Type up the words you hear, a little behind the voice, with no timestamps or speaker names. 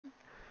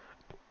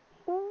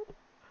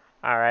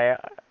Alright.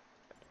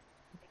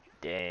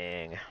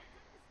 Dang.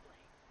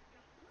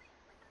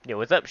 Yo,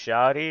 what's up,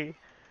 shawty?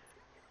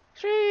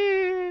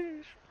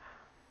 Sheesh.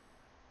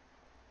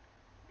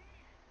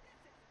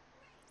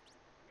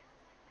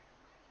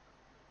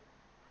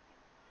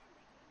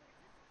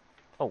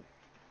 Oh.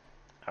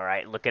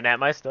 Alright, looking at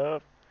my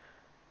stuff.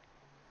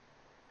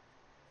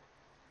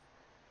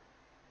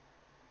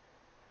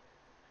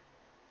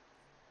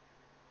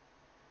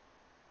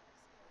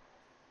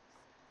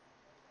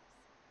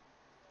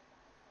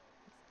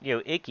 Yo,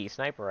 icky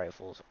sniper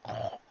rifles.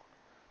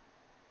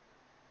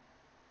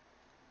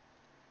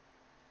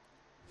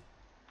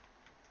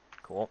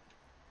 Cool.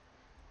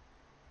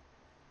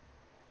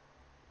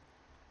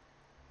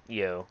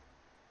 Yo.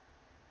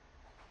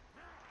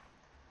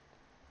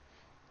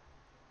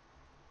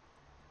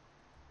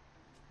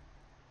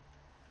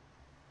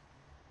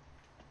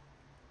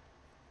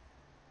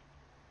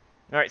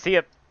 Alright, see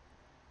ya.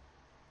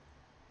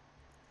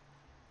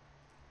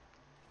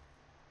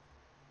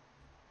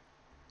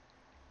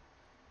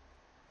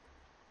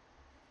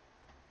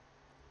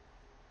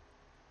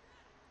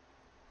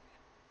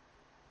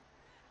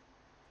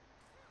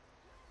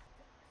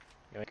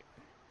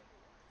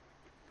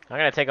 I'm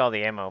gonna take all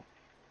the ammo.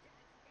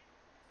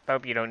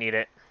 Hope you don't need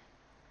it.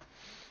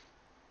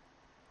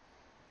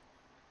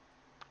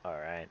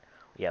 Alright.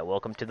 Yeah,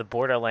 welcome to the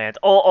Borderlands.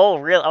 Oh,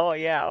 real? Oh,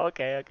 yeah,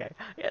 okay.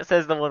 Yeah, it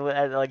says the one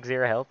with like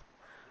 0 health.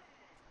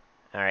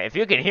 Alright, if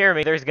you can hear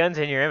me, there's guns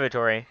in your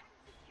inventory.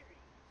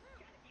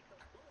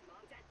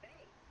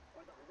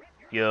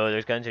 Yo,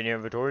 there's guns in your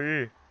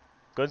inventory.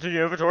 Guns in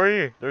your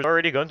inventory. There's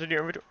already guns in your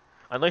inventory.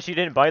 Unless you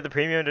didn't buy the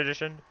premium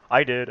edition.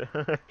 I did.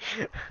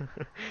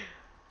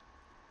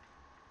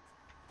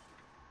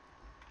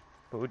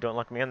 Ooh, don't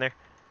lock me in there.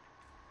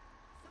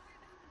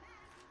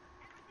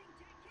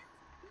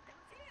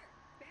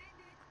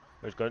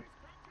 There's gun.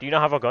 Do you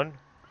not have a gun?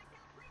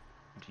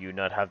 Do you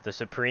not have the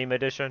Supreme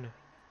Edition?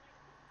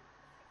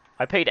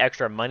 I paid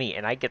extra money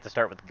and I get to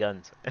start with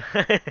guns.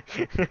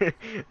 The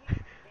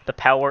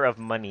power of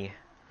money.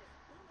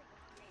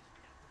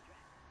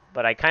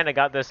 But I kind of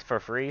got this for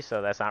free,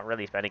 so that's not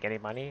really spending any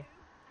money.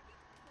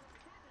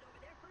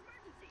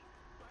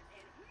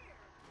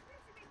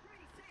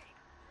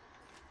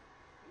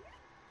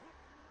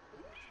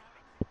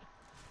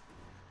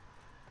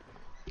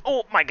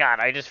 Oh my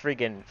god, I just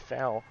freaking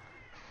fell.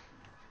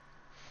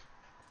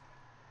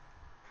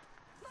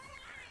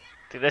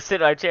 Dude, I sit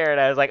in my chair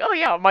and I was like, oh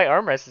yeah, my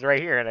armrest is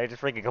right here, and I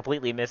just freaking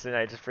completely missed it, and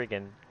I just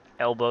freaking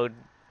elbowed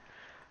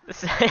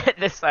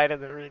this side of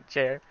the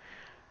chair.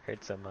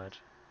 Hurt so much.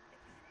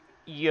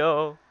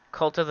 Yo,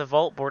 Cult of the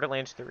Vault,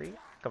 Borderlands 3,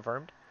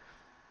 confirmed.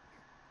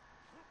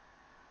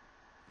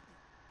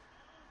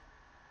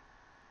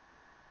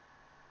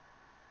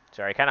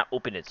 Sorry, I kind of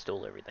opened and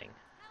stole everything.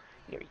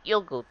 Here,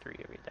 you'll go through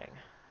everything.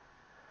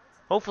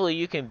 Hopefully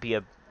you can be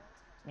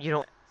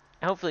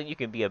hopefully you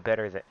can be a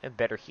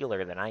better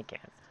healer than I can.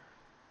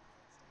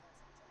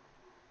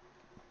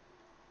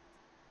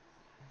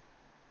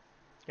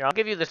 Here, I'll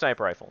give you the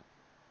sniper rifle.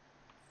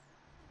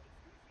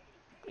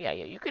 Yeah,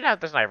 you can have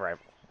the sniper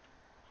rifle.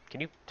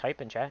 Can you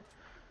type in chat?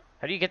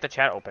 How do you get the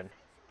chat open?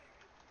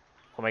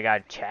 Oh my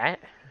god, chat?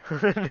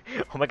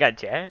 Oh my god,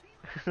 chat?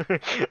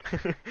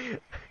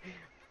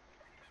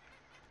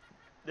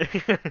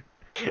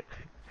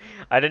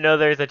 I didn't know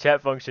there's a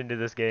chat function to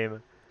this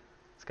game.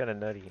 It's kind of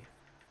nutty.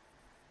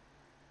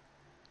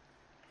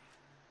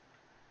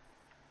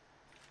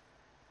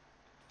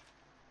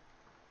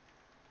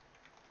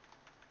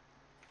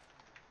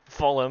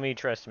 Follow me,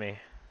 trust me.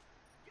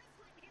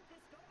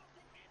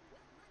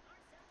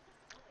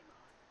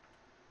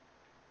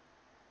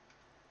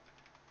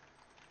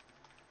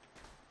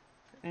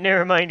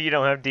 Never mind, you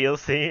don't have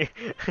DLC.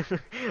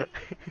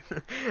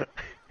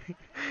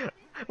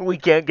 We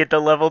can't get to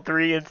level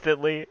 3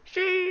 instantly.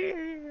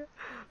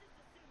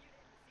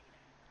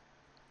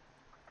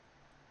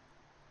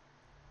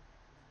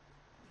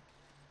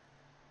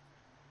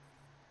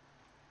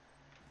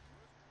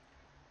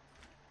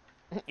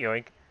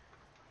 Yoink.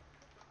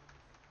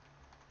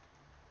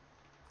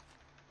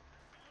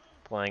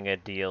 Playing a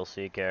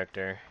DLC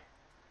character.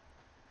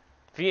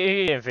 If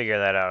you didn't figure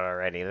that out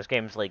already, this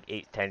game's like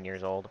 10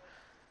 years old.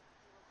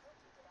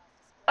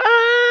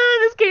 Ah,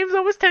 this game's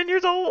almost 10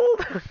 years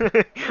old.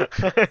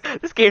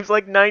 This game's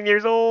like 9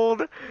 years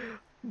old.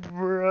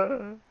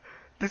 Bruh.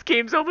 This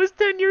game's almost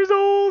 10 years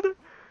old.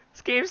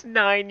 This game's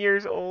 9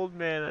 years old,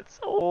 man. That's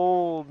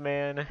old,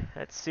 man.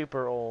 That's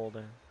super old.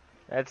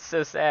 That's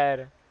so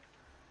sad.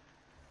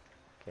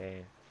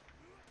 Okay.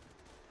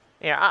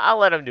 Yeah, I'll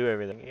let him do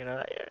everything, you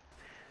know?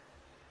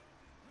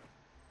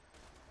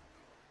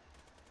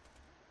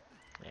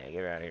 Yeah,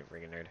 get out of here,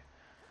 freaking nerd.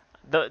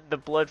 The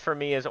blood for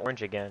me is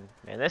orange again.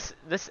 Man, this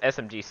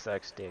SMG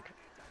sucks dick.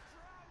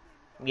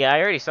 Yeah,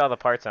 I already saw the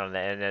parts on it,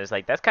 and it was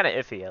like, that's kind of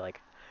iffy. Like,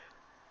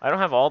 I don't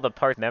have all the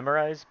parts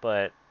memorized,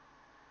 but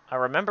I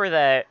remember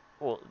that,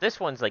 well, this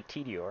one's like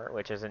TDR,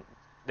 which isn't,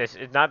 this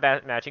is not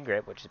matching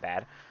grip, which is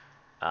bad.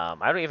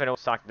 I don't even know what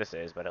stock this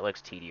is, but it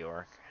looks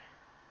TDR.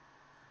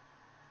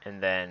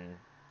 And then,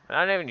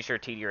 I'm not even sure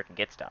TDR can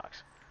get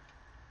stocks.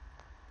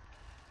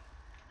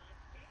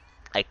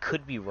 I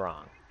could be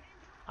wrong.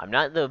 I'm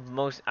not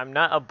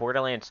a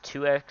Borderlands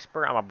 2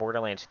 expert. I'm a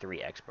Borderlands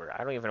 3 expert.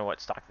 I don't even know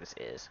what stock this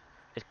is.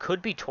 It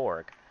could be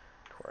Torque.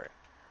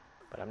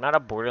 But I'm not a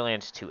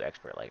Borderlands 2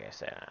 expert, like I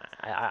said.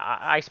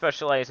 I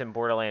specialize in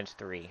Borderlands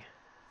 3.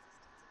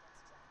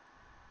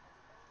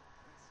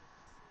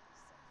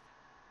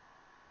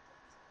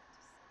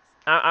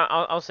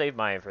 I'll save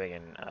my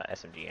friggin'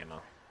 SMG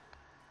ammo.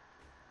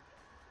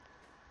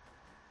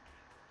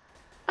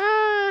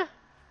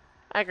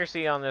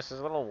 Accuracy on this is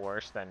a little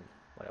worse than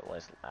what it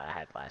was I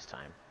had last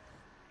time.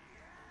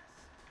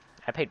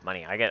 I paid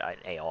money. I get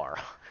an AR.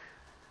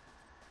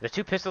 The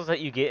two pistols that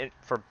you get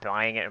for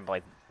buying it and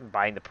like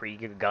buying the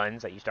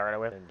pre-guns that you started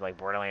with, and like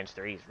Borderlands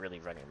 3 is really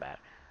running bad.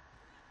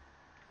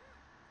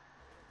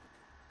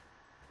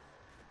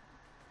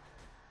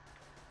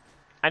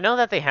 I know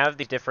that they have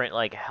these different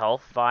like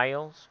health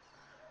vials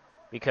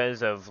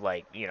because of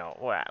like, you know,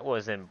 what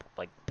was in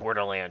like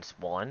Borderlands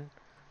 1,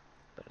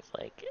 but it's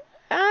like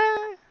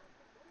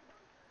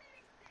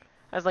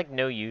has like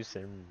no use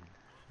in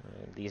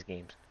these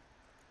games.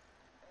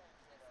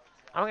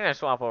 I'm gonna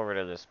swap over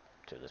to this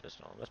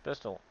pistol. This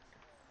pistol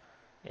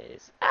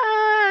is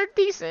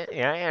decent.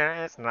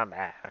 Yeah, it's not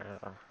bad.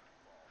 I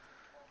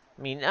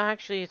mean,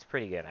 actually, it's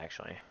pretty good,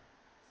 actually.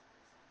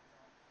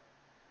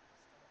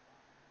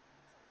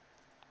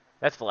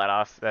 That's flat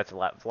off. That's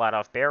a flat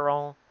off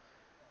barrel.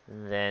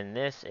 Then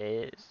this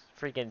is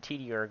freaking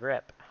TDR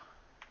grip.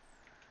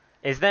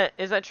 Is that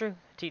true?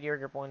 TDR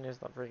grip one is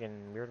the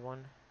freaking weird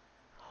one.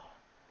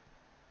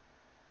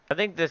 I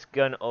think this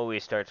gun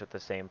always starts with the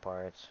same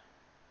parts.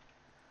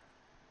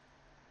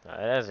 It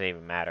doesn't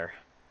even matter.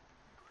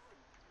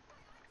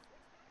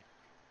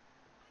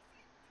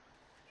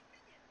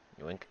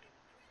 Yoink.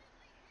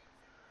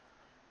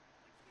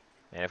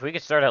 And if we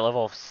could start at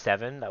level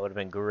 7, that would have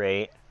been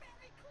great.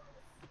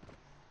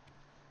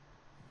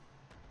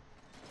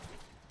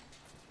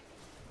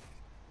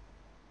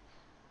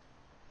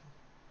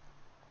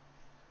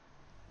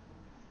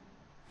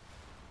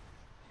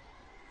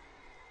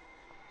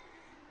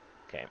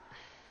 Okay.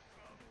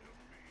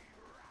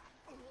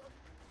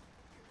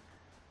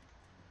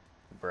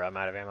 Bruh, I'm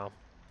out of ammo.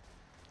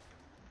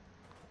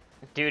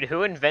 Dude,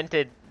 who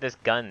invented this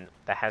gun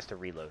that has to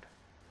reload?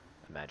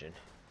 Imagine.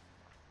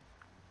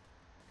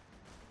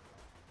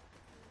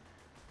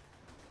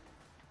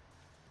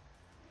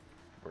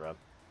 Bruh.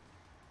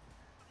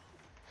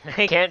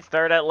 I can't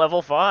start at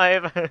level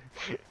 5. Oh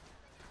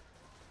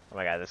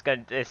my god, this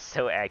gun is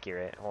so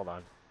accurate. Hold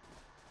on.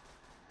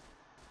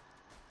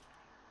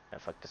 Oh,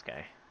 fuck this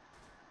guy.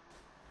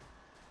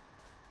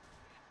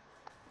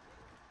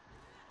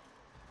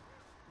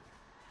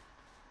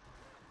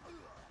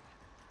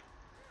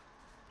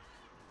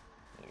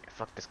 Yeah,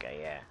 fuck this guy,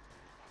 yeah.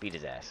 Beat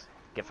his ass.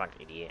 Get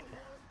fucked, idiot.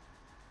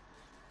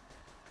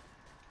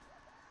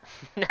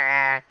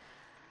 Nah.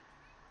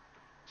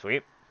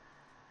 Sweet.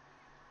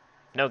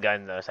 No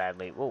gun though,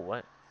 sadly. Whoa,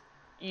 what?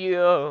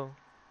 Yo.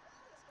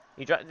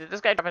 Did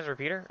this guy drop his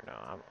repeater? No,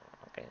 I'm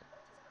okay.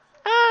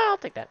 I'll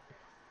take that.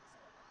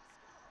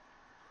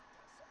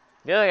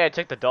 The other guy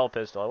took the dull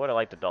pistol. I would have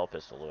liked the dull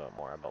pistol a little bit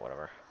more, but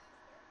whatever.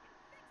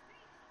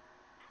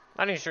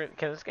 I'm not even sure.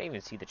 Can this guy even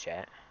see the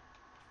chat?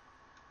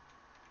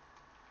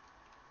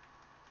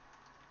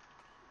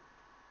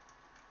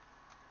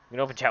 You can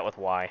open chat with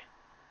Y.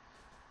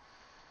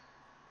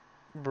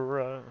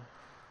 Bruh.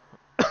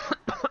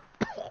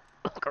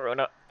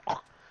 Corona.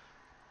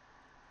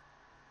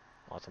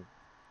 Awesome.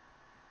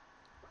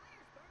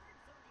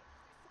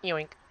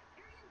 Yoink.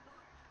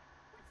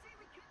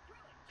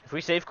 If we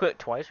save quit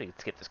twice, we can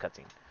skip this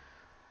cutscene.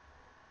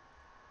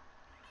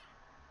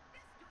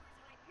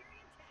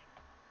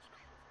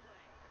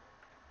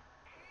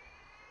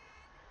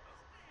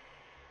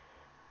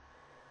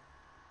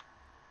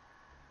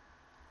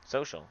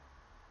 Social.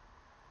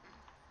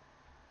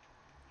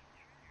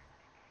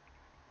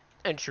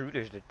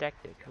 Intruders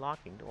detected.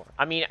 Locking door.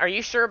 I mean, are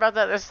you sure about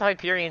that? This is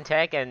Hyperion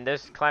tech, and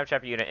this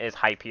claptrap unit is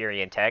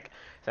Hyperion tech,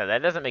 so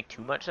that doesn't make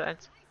too much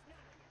sense.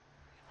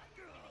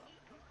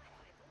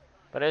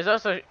 But it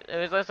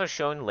was also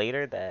shown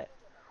later that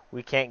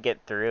we can't get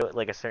through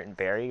like a certain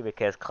barrier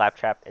because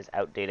claptrap is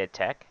outdated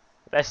tech.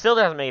 That still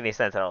doesn't make any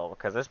sense at all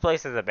because this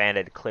place is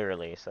abandoned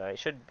clearly, so it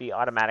should be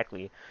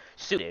automatically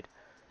suited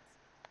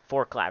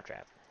for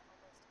claptrap.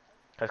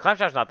 Because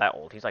claptrap's not that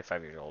old. He's like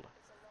 5 years old.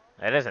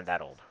 It isn't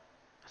that old.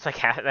 It's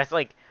like that's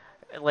like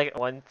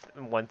one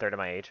third of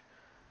my age.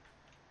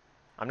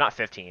 I'm not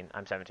 15.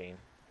 I'm 17.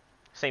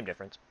 Same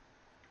difference.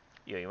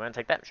 Yo, you want to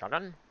take that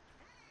shotgun?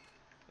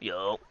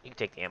 Yo, you can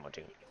take the ammo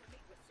too.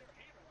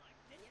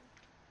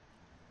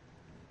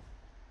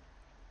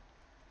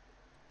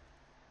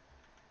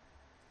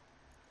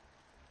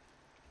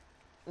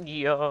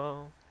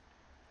 Yo.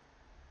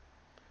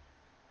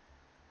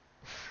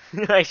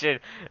 I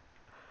should.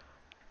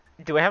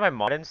 Do I have my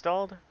mod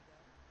installed?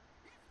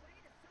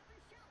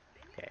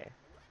 Okay.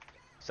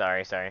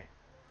 Sorry.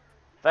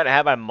 Thought I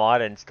had my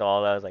mod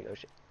installed. I was like, oh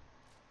shit.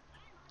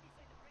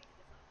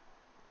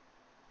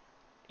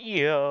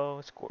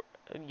 Yo, score.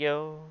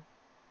 Yo.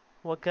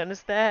 What gun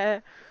is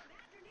that?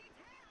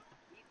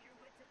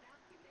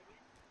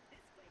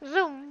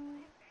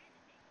 Zoom.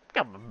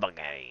 Come on, bug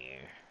out of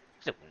here.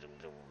 Zoom, zoom,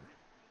 zoom.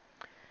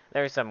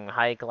 There's some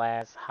high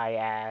class, high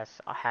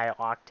ass, high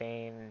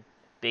octane,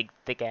 big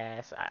thick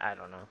ass. I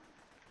don't know.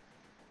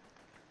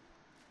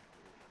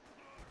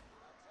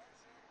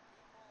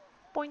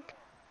 Boink.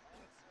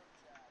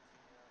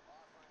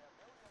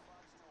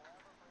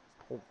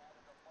 Oh.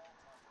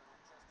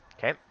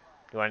 Okay.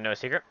 You want to know a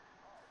secret?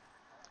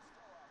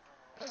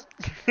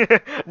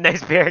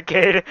 Nice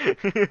barricade.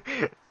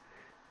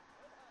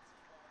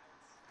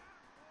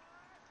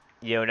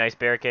 Yo, nice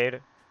barricade.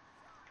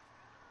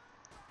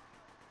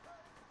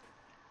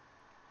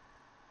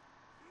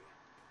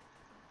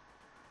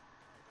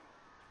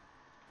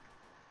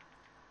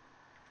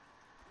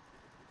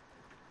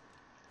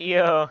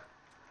 Yo.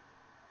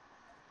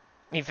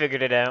 He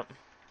figured it out.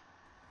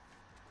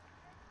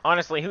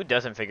 Honestly, who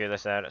doesn't figure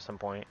this out at some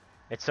point?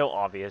 It's so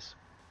obvious.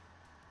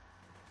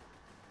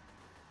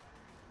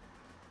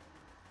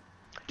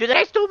 Dude,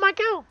 they stole my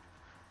kill!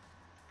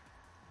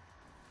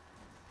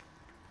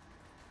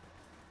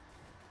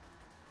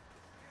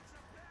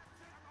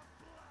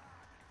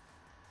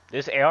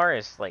 This AR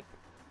is like...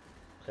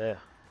 Ugh.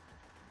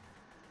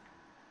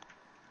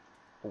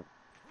 Ooh.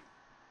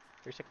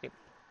 360.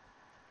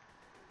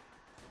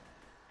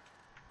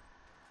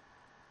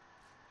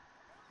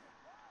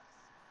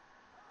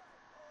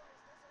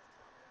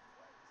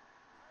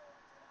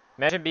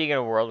 Imagine being in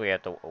a world where you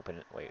have to open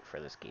it. Wait for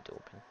this key to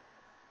open.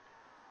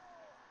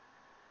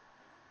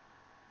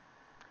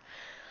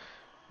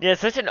 Yeah,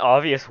 it's such an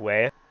obvious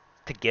way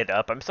to get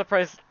up. I'm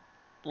surprised,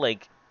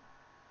 like...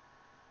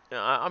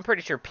 I'm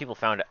pretty sure people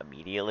found it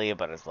immediately,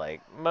 but it's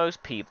like,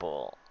 most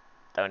people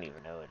don't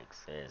even know it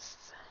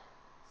exists.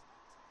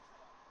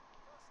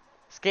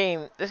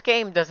 This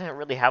game doesn't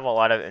really have a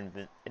lot of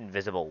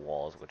invisible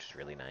walls, which is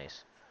really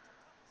nice.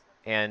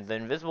 And the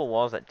invisible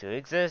walls that do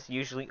exist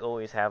usually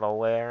always have a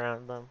way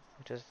around them,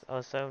 which is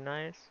also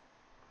nice.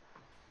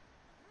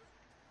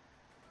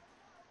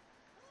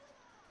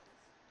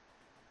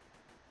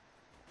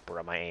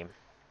 Bro, my aim.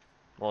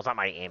 Well, it's not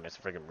my aim, it's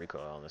freaking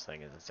recoil on this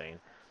thing is insane.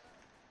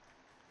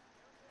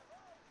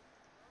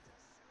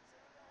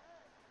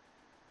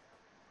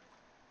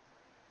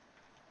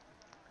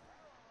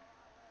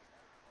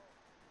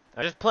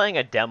 I'm just playing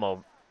a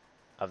demo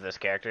of this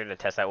character to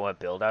test out what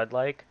build I'd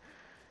like.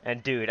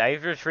 And dude, I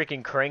just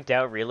freaking cranked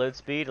out reload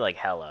speed like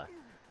hella.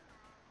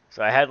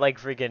 So I had like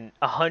freaking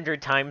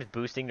 100 times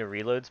boosting the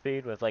reload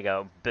speed with like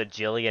a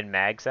bajillion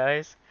mag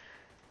size.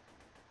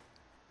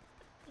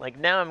 Like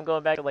now I'm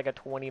going back to like a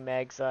 20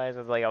 mag size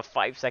with like a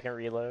 5-second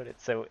reload.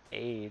 It's so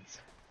AIDS.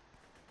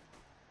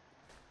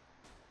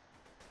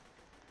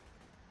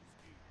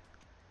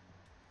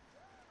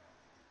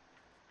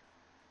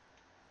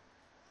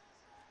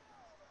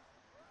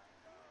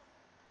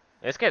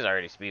 This guy's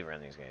already speedrun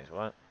these guys.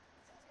 What?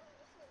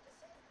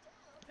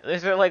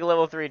 These are like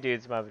level 3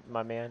 dudes,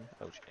 my man.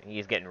 Oh,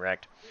 he's getting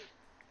wrecked.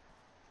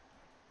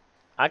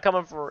 I'm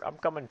coming.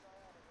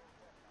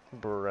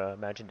 Bruh,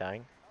 imagine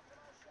dying.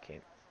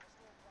 Okay.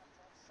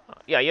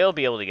 Yeah, you'll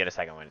be able to get a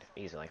second wind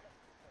easily.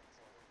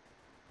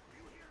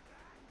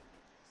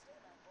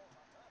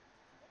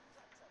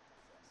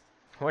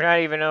 We're not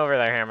even over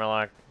there,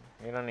 Hammerlock.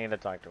 You don't need to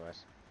talk to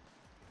us.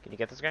 Can you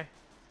get this guy?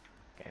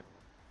 Okay.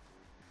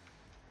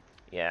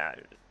 Yeah.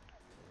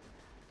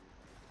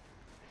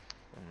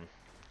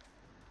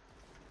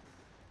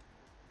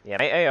 Yeah,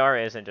 my AR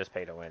isn't just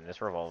pay to win.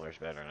 This revolver's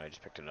better, and I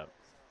just picked it up.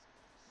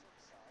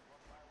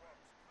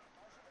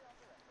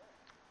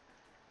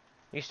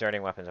 These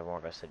starting weapons are more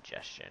of a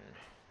suggestion.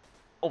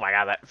 Oh my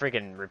god, that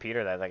freaking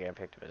repeater that I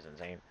picked up is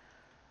insane.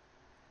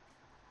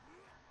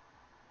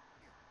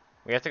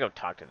 We have to go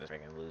talk to this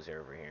freaking loser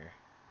over here.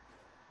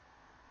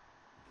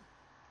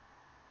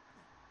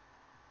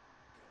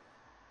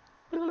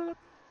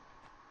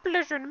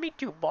 Pleasure to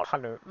meet you, Bolt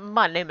Hunter.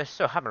 My name is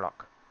Sir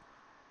Hammerlock.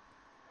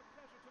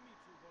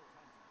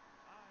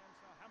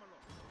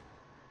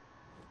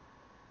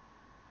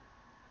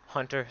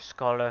 Hunter,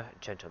 scholar,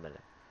 gentleman.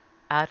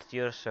 At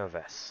your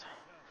service.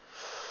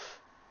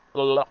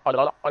 About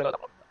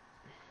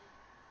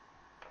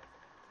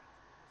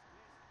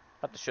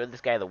to show this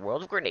guy the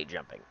world of grenade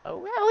jumping.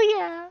 Oh, hell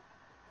yeah.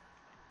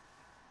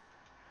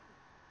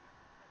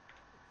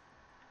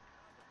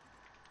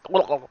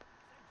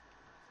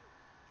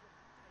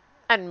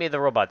 Hand me the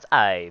robot's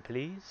eye,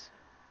 please.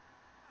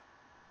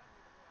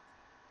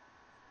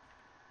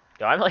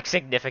 Yo, I'm like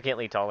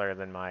significantly taller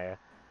than Maya.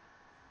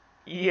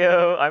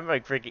 Yo, I'm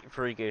like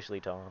freakishly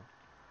tall.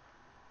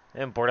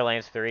 In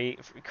Borderlands 3,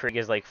 Krieg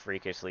is like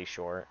freakishly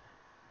short.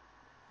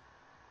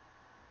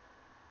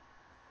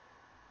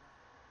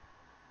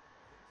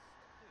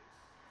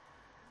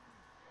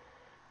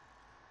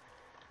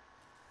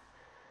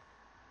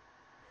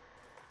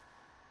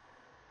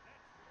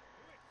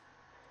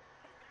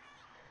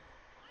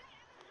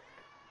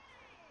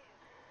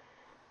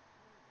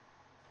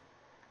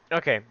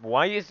 Okay,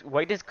 why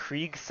does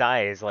Krieg's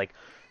size like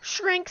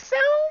shrink so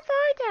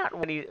far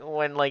down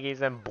when like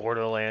he's in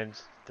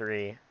Borderlands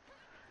 3?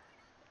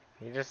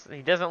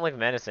 He doesn't look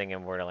menacing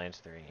in Borderlands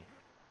 3.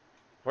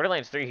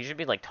 Borderlands 3, he should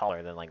be like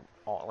taller than like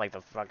all, like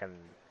the fucking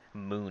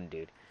moon,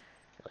 dude.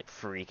 Like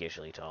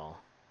freakishly tall.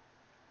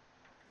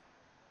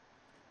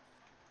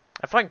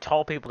 I find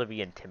tall people to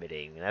be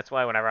intimidating. That's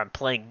why whenever I'm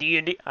playing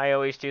D&D, I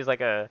always choose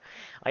like I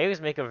always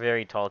make a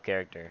very tall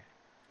character.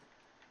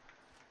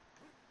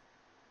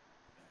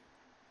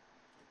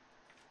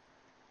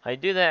 I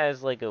do that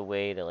as like a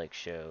way to like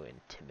show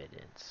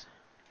intimidance.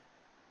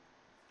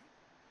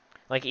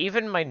 Like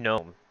even my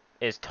gnome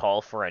is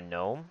tall for a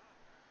gnome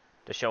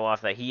to show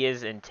off that he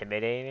is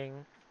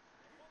intimidating.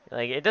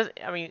 Like it does.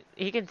 I mean,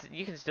 you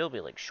can still be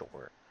like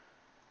short.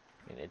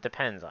 I mean, it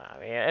depends on. I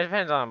mean, it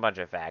depends on a bunch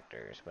of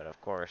factors, but of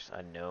course,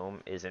 a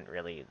gnome isn't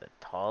really the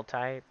tall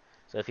type.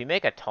 So if you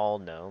make a tall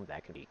gnome,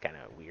 that can be kind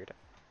of weird.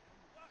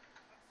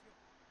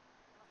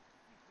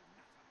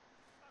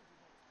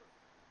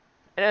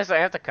 And also, I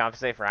have to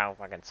compensate for how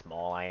fucking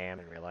small I am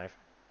in real life.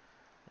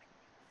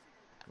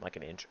 I'm like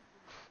an inch.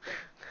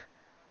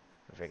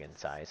 Friggin'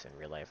 size in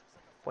real life.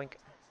 Boink.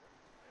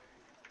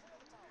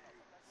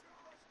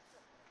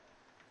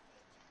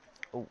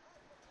 Oh.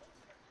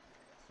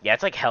 Yeah,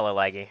 it's like hella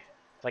laggy.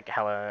 It's like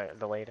hella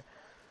delayed.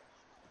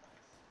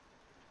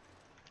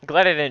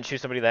 Glad I didn't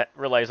choose somebody that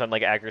relies on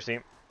like accuracy.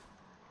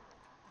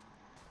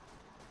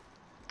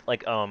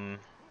 Like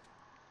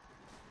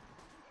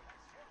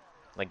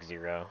like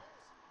Zero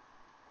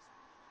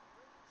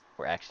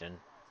or Action.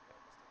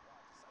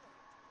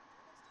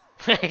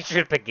 I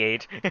should pick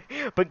Gage.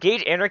 But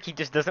Gage Anarchy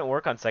just doesn't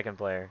work on second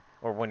player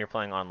or when you're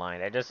playing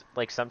online. It just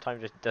like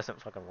sometimes just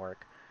doesn't fucking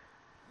work.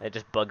 It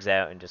just bugs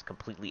out and just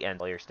completely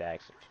ends all your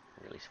stacks.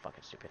 It's really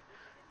fucking stupid.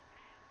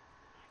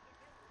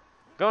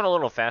 Going a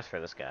little fast for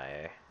this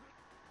guy.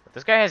 But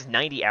this guy has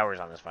 90 hours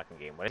on this fucking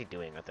game. What is he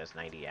doing with this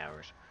 90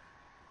 hours?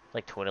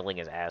 Like twiddling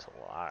his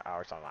asshole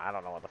or something. I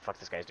don't know what the fuck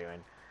this guy's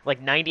doing.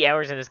 Like 90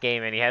 hours in this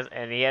game and he hasn't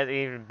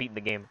even beaten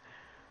the game.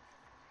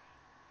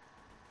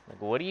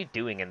 Like what are you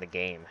doing in the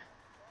game?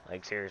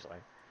 Like seriously.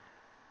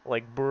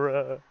 Like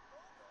bruh.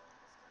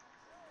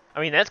 I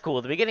mean that's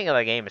cool. The beginning of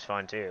the game is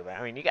fun too, but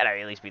I mean you gotta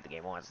at least beat the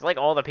game once. It's like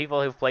all the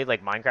people who've played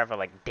like Minecraft for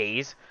like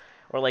days,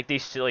 or like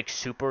these like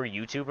super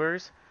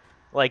YouTubers,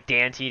 like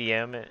Dan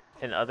TDM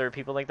and other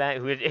people like that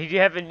who you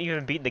haven't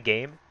even beaten the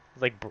game.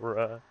 It's like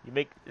bruh,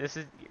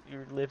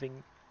 you're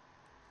living.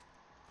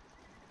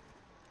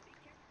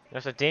 No,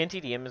 so Dan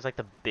TDM is like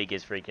the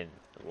biggest freaking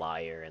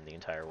liar in the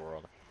entire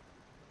world.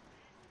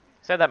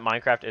 He said that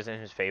Minecraft isn't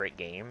his favorite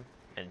game,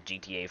 and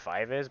GTA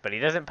 5 is, but he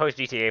doesn't post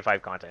GTA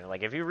 5 content.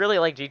 Like, if you really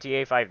like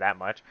GTA 5 that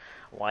much,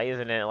 why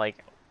isn't it,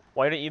 like,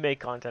 why don't you make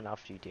content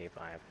off GTA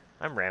 5?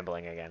 I'm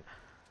rambling again.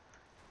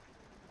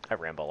 I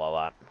ramble a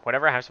lot.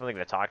 Whenever I have something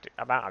to talk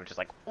about, I'm just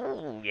like,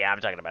 ooh, yeah, I'm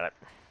talking about it.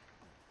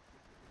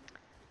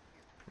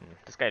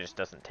 This guy just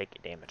doesn't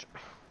take damage.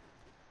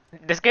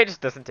 This guy just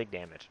doesn't take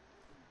damage.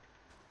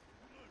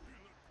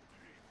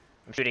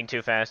 I'm shooting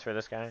too fast for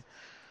this guy.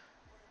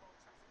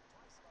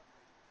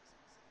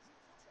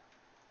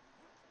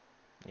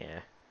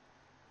 Yeah.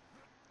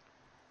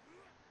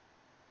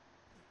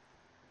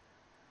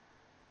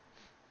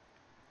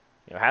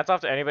 You know, hats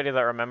off to anybody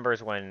that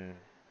remembers when...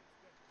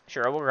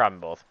 Sure, we'll grab them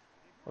both.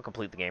 We'll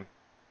complete the game.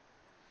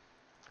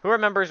 Who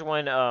remembers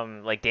when,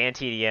 like, Dan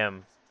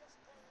TDM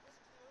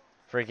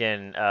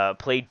freaking,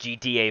 played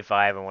GTA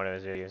 5 in one of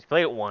his videos? He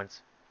played it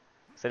once.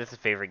 Said it's his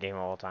favorite game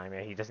of all time.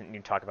 Yeah, he doesn't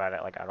even talk about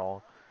it, like, at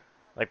all.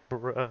 Like,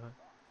 bruh.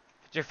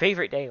 It's your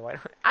favorite day. Why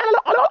don't...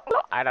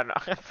 I don't know.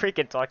 I'm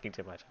freaking talking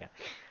too much again.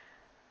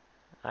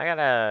 I got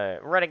a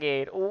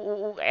renegade.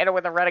 Ooh, Anna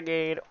with a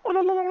renegade.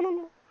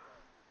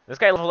 This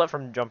guy leveled up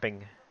from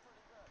jumping.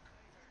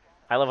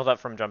 I leveled up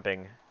from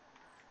jumping.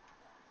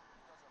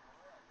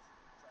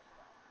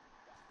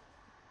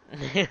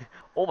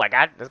 Oh my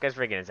god, this guy's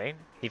freaking insane.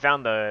 He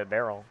found the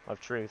barrel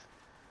of truth.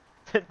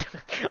 There's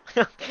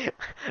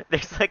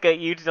like a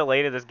huge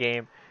delay to this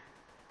game.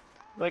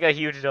 Like a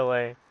huge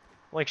delay. I'm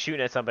like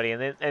shooting at somebody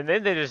and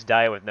then they just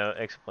die with no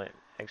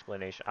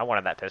explanation. I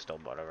wanted that pistol,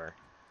 but whatever.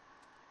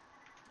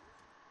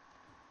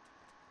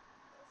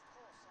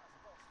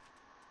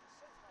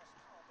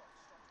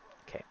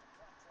 Okay.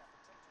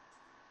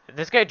 If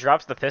this guy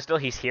drops the pistol,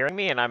 he's hearing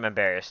me and I'm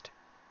embarrassed.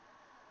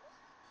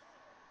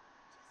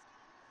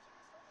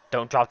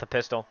 Don't drop the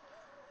pistol.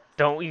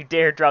 Don't you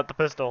dare drop the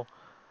pistol.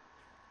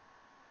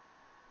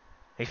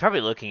 He's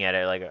probably looking at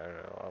it like,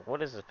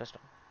 what is this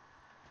pistol?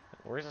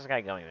 Where's this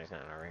guy going? He's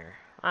not over here.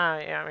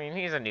 Yeah, I mean,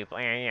 he's a new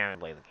player. He hasn't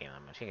played the game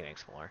that much. He can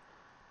explore.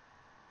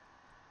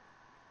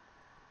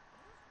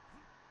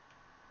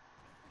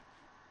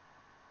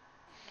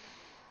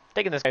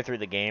 Taking this guy through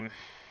the game.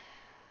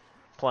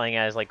 Playing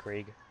as, like,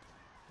 Krieg.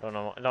 Don't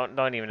know.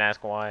 Don't even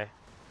ask why.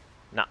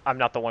 I'm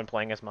not the one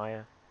playing as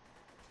Maya.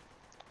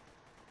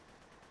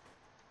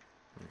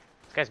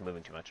 This guy's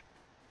moving too much.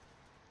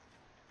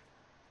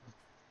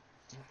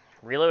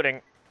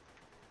 Reloading.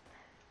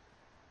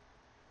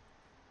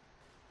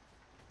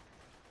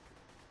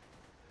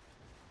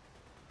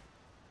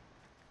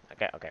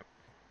 Okay.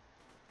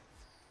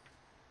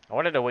 I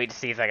wanted to wait to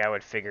see if that guy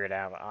would figure it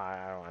out. But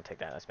I don't want to take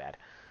that. That's bad.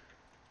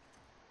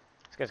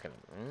 This guy's gonna...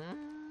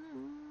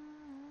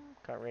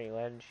 Got ready,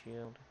 lead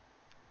shield.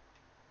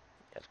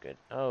 That's good.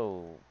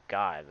 Oh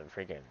god, the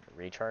freaking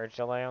recharge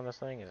delay on this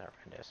thing is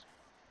horrendous.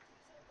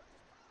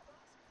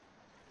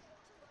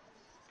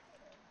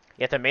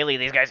 You have to melee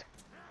these guys.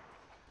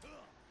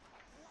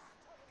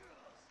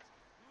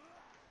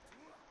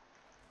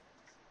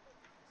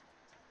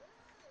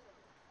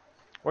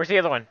 Where's the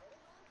other one?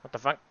 What the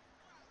fuck?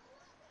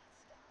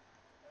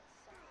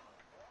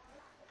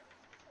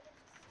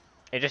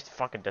 It just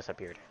fucking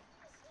disappeared.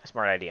 A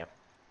smart idea.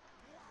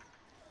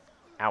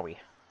 Owie.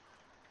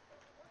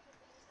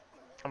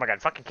 Oh my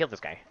god, fucking kill this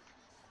guy.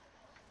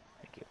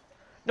 Thank you.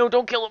 No,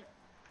 don't kill him!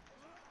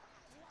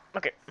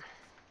 Okay.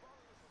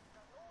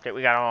 Okay,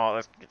 we got them all.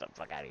 Let's get the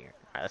fuck out of here.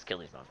 Alright, let's kill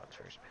these motherfuckers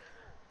first.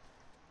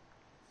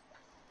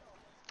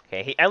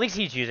 Okay, at least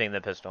he's using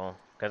the pistol.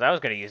 Because I was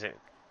going to use it.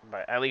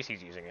 But at least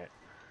he's using it.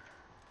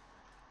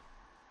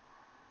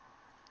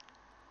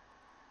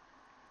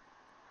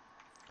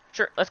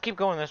 Sure, let's keep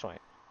going this way.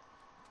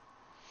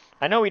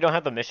 I know we don't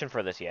have the mission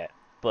for this yet.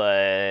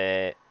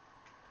 But...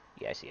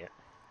 yeah, I see it.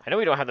 I know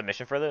we don't have the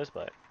mission for this,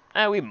 but...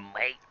 we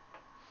might.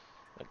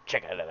 Like,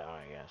 check it out,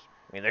 I guess.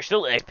 I mean, there's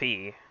still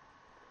XP.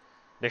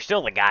 There's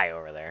still the guy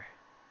over there.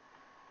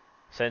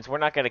 Since we're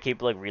not going to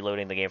keep, like,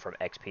 reloading the game from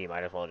XP,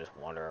 might as well just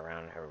wander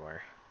around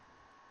everywhere.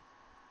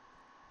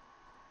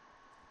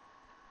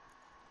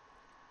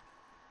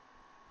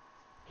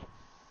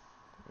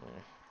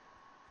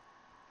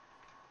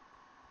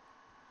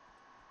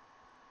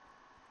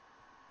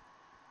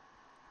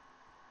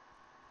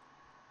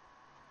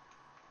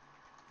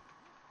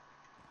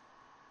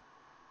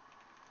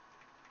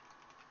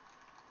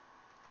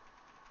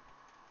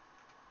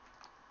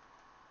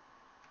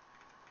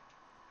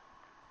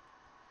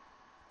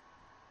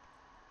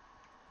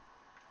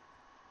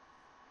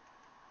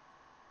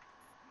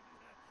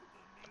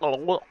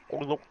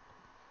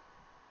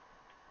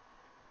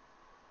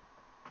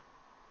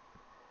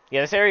 Yeah,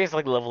 this area is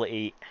like level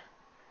 8.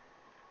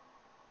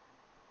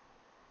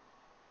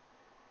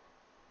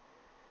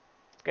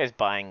 This guy's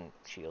buying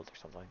shields or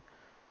something.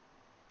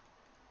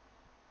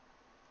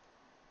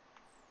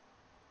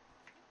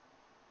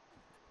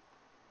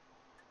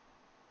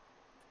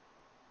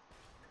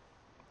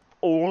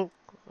 Oh.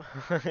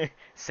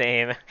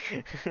 Same.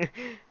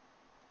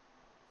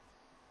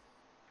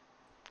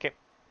 Okay.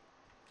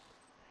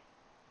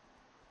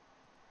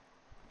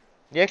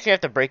 You actually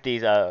have to break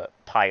these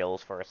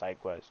piles for a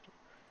side quest.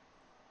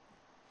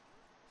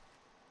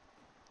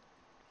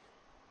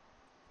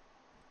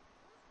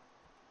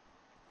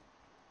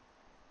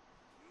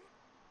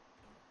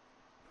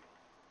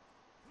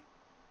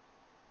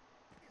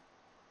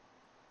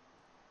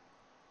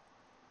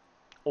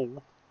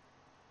 Oh.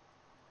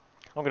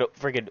 I'm gonna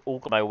friggin'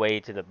 ult my way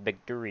to the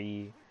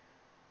victory.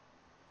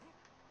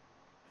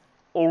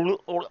 Oh,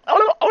 oh,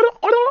 oh, oh,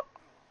 oh.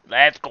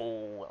 Let's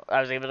go.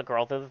 I was able to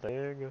crawl through the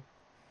thing.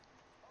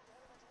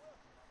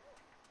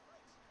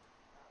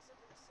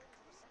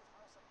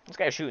 This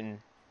guy's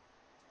shooting.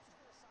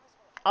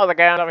 Oh, the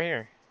guy over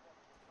here.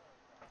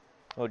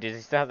 Oh, does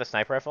he still have the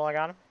sniper rifle I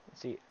got him?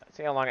 Let's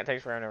see how long it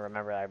takes for him to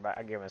remember that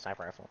I gave him a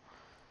sniper rifle.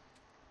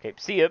 Okay,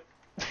 see ya.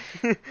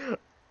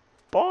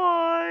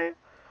 Bye.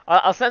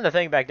 I'll send the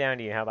thing back down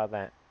to you. How about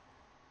that?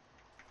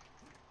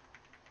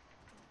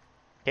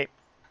 Okay.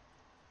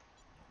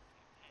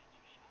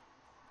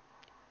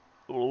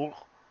 Oh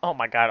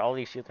my god, all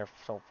these shields are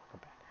so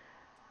fucking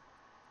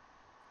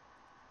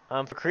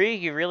bad. For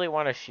Krieg, you really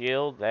want a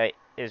shield that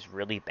is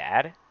really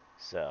bad.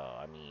 So,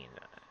 I mean,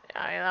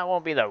 that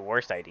won't be the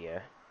worst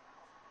idea.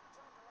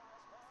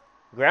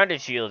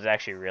 Grounded shield is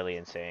actually really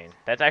insane.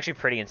 That's actually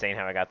pretty insane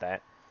how I got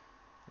that.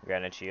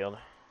 Grounded shield.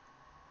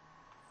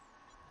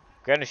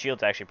 Grounded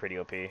shield's actually pretty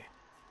OP.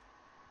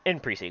 In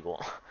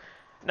pre-sequel.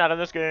 Not in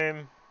this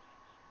game.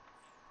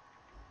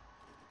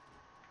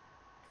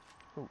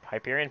 Ooh,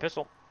 Hyperion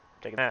pistol.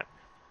 Taking that.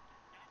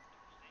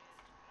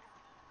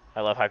 I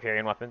love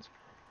Hyperion weapons.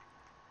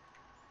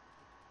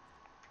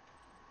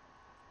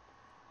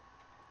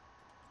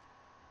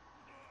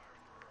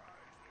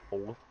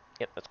 Oh,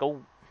 yep, let's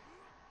go.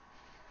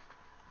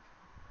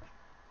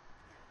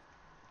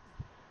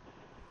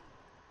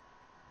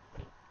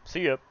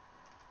 See ya.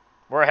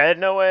 We're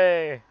heading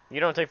away. You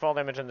don't take fall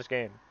damage in this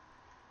game.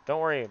 Don't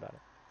worry about it.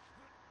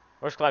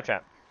 Where's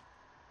Claptrap?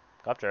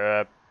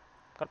 Claptrap.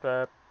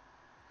 Claptrap.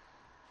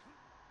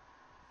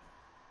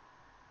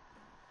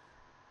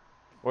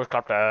 Where's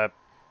Claptrap?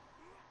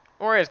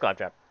 Where is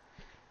Claptrap?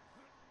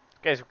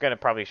 Guys, we're gonna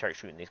probably start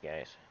shooting these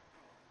guys.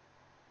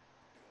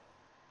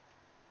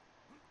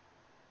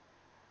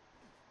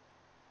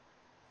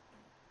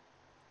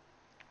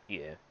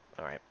 Yeah.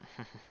 Alright.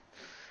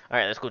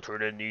 Alright, let's go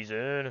turn these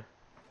in.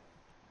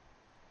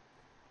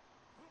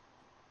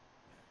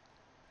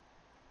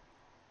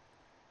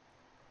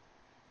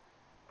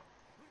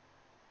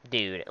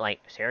 Dude, like,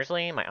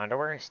 seriously? My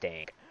underwear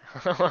stink.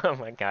 Oh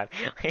my god.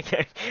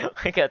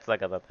 I got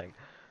stuck on that thing.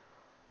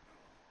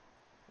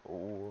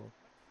 Ooh.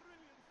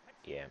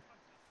 Yeah.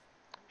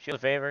 Shield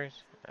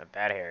favors. A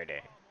bad hair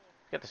day.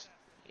 Get this.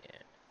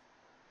 Yeah.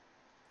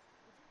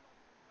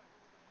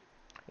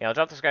 Yeah, I'll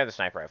drop this guy the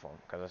sniper rifle,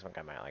 because this one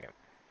guy might like it.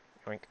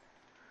 Oink.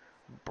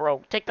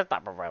 Bro, take the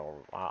sniper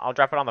rifle. I'll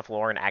drop it on the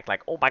floor and act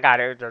like, oh my god,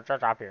 it's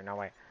drop here. No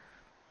way.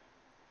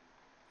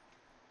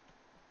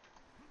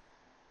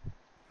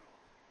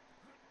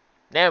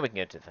 Now we can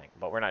get to the thing,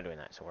 but we're not doing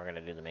that, so we're going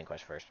to do the main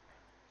quest first.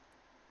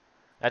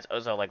 That's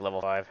also like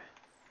level 5.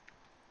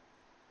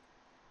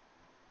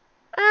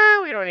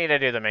 We don't need to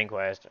do the main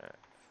quest.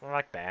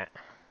 Like that.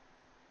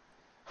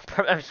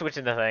 I'm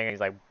switching the thing, and he's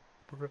like...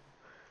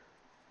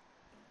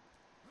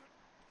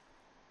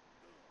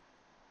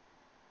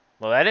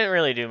 Well, that didn't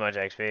really do much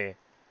XP.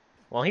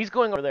 Well, he's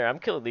going over there. I'm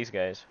killing these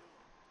guys.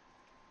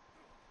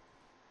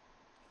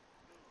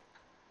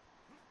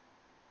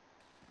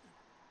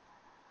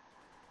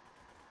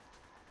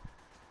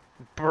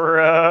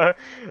 Bruh.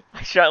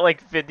 I shot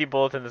like 50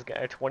 bullets in this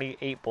guy.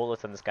 28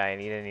 bullets in this guy, and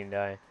he didn't even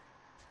die.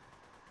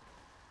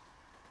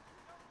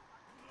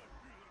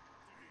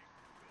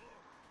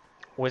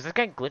 Was this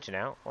guy glitching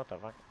out? What the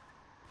fuck?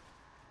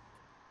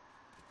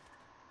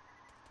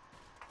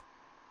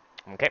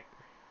 Okay.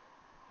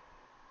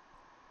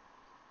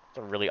 It's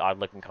a really odd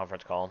looking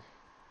conference call.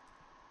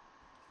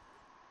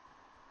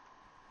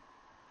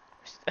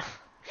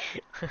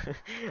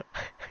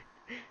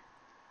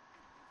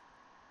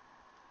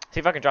 See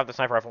if I can drop the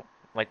sniper rifle.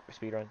 Like,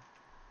 speedrun.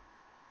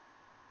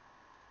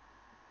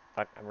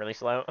 Fuck, I'm really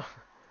slow.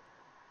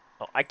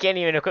 Oh, I can't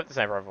even equip the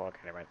sniper rifle. Okay,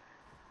 never mind.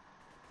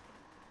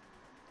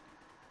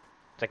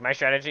 It's like my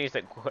strategy is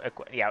to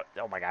yeah,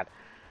 oh my god.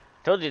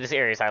 Told you this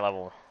area is high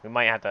level. We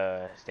might have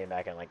to stay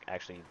back and, like,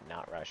 actually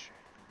not rush.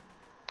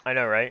 I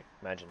know, right?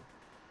 Imagine.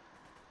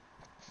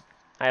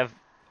 I have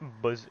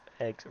Buzz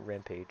X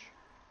Rampage.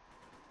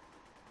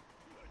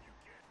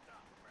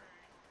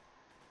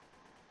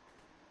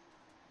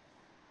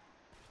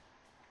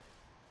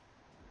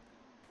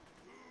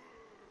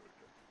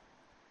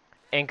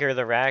 Anchor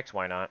the racks?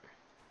 Why not?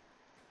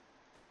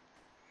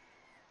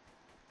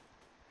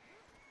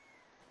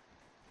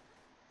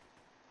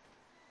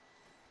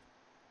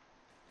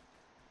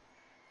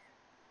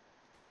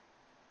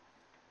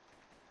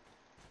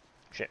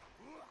 Shit.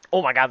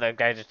 Oh my god, that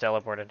guy just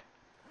teleported.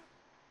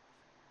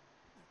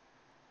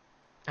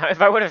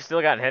 If I would have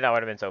still gotten hit, I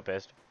would have been so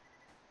pissed.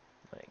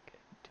 Like,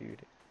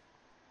 dude.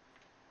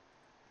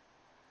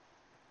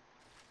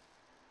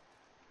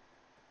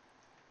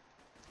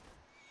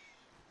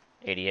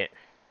 Idiot.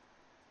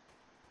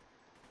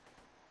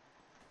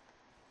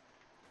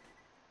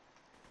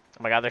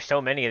 Oh my god, there's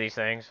so many of these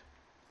things.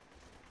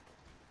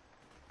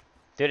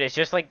 Dude, it's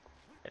just like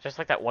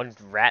that one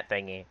rat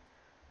thingy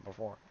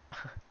before.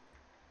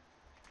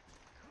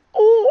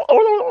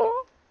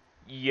 Oh,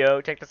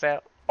 yo, check this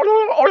out.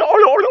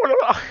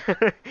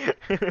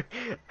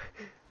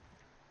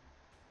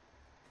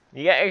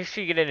 You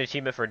actually get an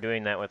achievement for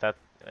doing that with that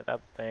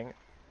thing.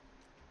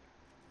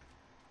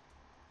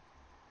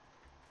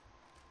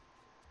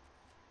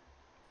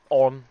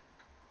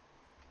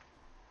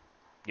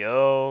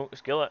 Yo,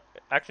 skill,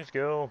 action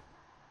skill.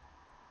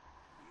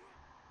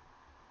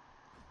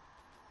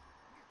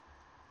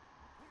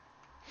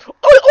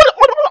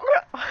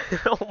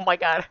 Oh my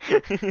god.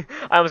 I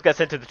almost got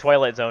sent to the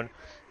Twilight Zone.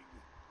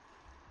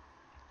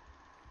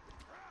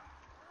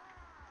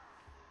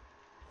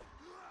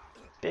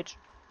 Bitch,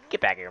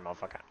 get back here,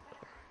 motherfucker.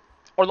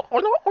 Oh,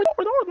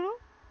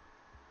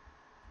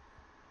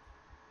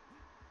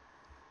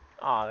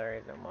 there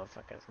is no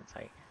motherfuckers in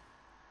sight.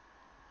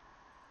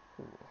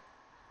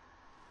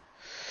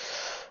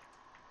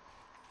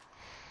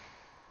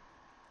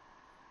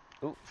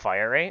 Ooh,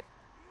 fire rate.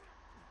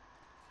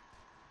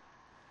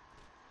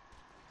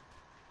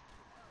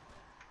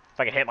 If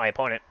I can hit my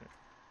opponent.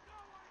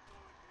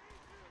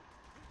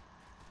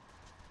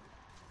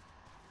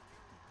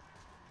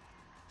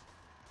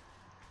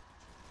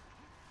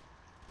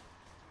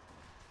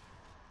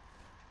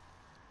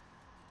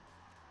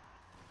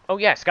 Oh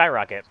yeah,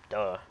 skyrocket.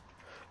 Duh.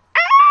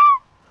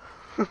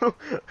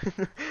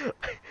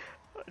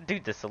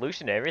 Dude, the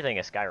solution to everything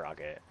is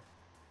skyrocket.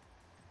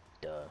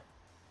 Duh.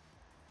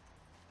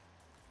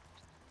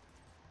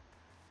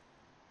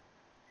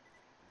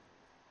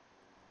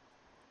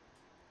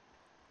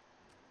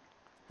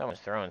 Someone's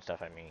throwing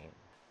stuff at me.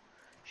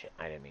 Shit,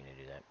 I didn't mean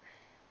to do that.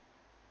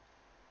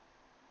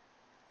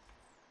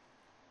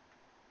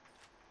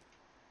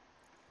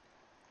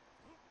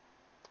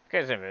 Okay,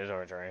 it's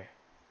inventory.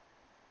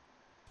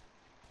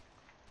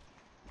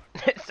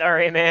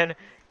 Sorry, man.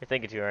 You're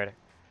thinking too hard.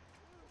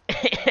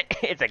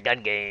 It's a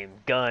gun game.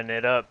 Gun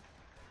it up.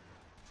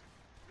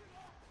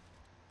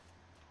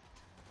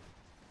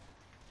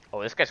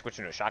 Oh, this guy's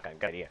switching to a shotgun.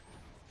 Good idea.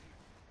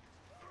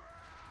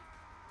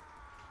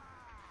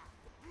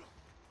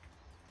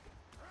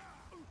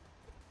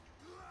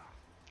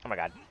 Oh my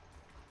god.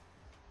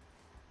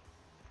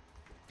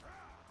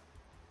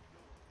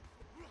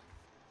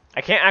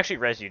 I can't actually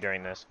res you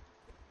during this.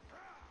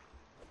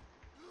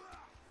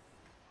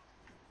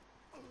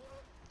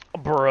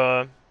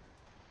 Bruh.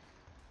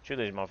 Shoot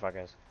these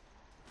motherfuckers.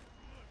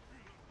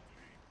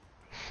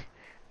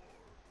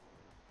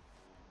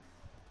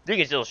 You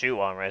can still shoot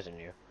while I'm resing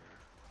you.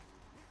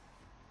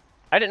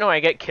 I didn't know I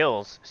get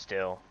kills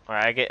still. Or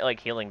I get, like,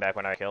 healing back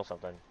when I kill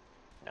something.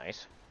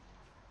 Nice.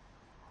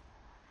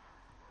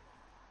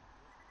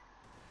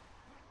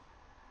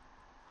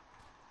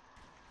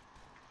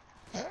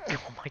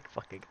 Oh my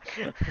fucking...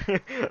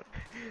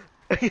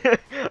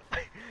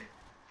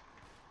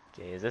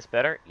 Okay, is this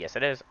better? Yes,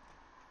 it is.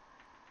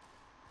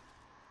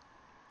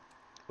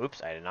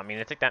 Oops, I did not mean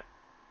to take that.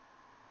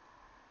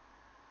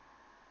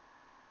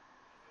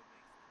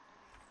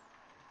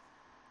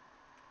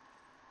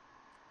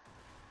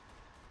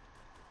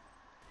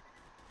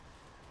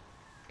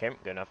 Okay,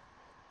 good enough.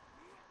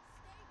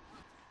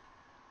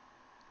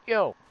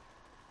 Yo!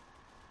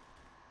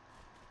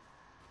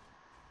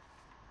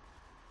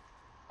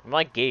 I'm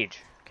like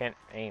Gage. Can't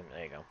aim.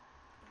 There you go.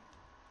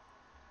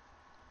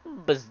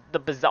 The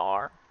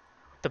Bazaar.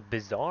 The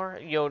Bazaar?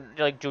 Yo,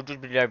 like JoJo's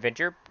Bizarre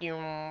Adventure?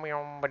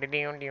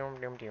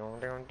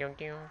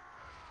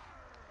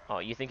 Oh,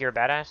 you think you're a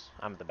badass?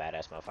 I'm the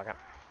badass motherfucker.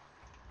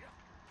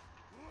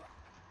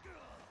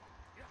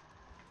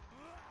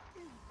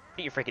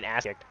 Get your freaking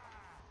ass kicked.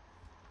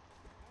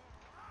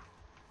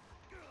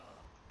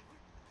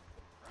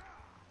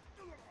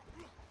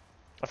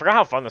 I forgot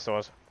how fun this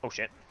was. Oh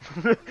shit.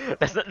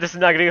 This is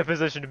not getting a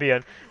position to be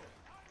in.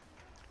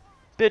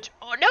 Bitch.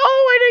 Oh no,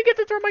 I didn't get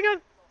to throw my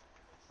gun.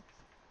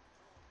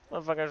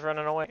 Motherfucker's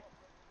running away.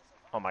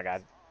 Oh my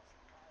god.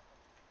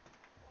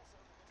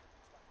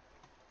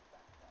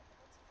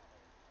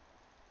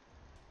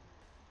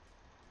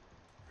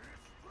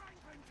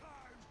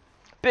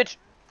 Bitch.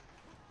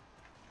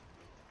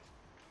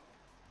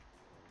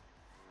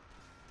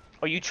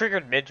 Oh, you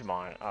triggered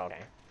Midgemon. Oh,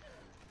 okay.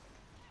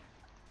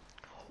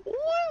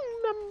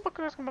 Ooh,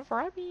 motherfucker's coming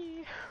for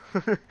me.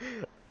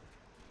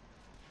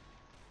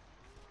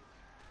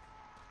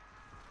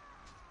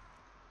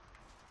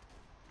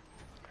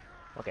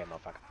 Okay,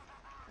 motherfucker.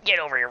 Get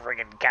over here,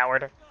 freaking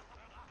coward.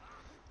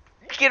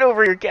 Get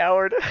over here,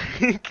 coward.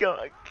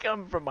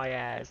 Come from my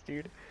ass,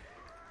 dude.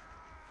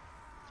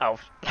 Oh.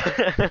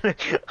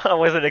 I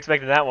wasn't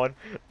expecting that one.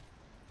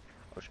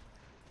 Oh,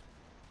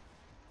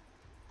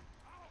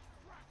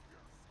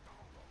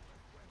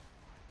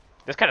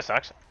 this kind of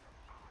sucks.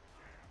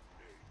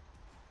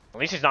 At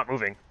least he's not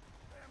moving.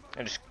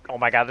 And just, oh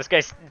my god, this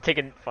guy's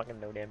taking fucking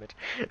no damage.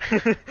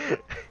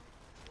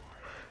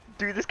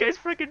 Dude, this guy's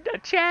freaking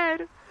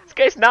Chad. This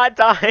guy's not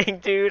dying,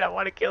 dude. I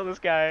want to kill this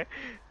guy.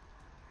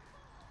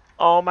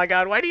 Oh my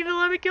god, why do you even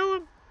let me kill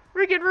him?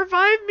 Freaking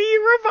revive me!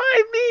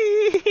 Revive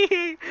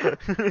me!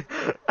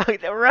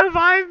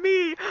 Revive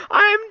me!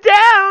 I'm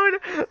down!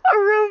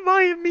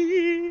 Revive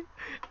me!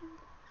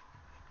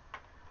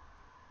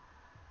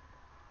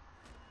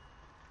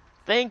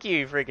 Thank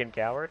you, freaking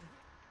coward.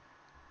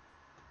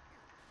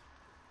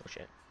 Oh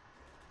shit.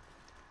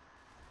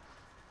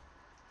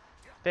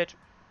 Bitch.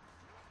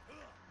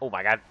 Oh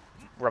my god.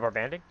 Rubber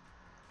banding?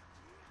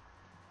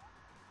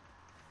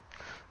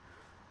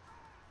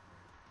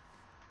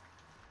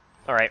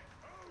 Alright.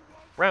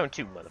 Round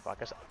 2,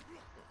 motherfuckers.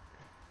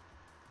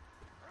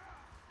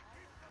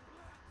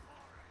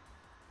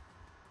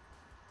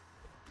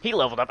 He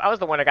leveled up. I was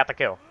the one that got the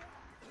kill.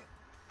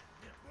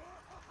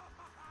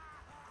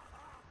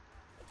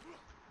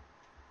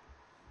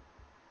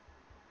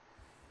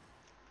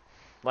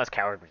 Last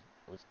coward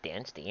was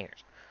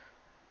downstairs.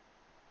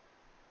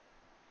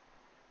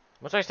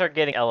 Once I start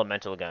getting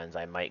elemental guns,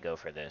 I might go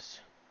for this.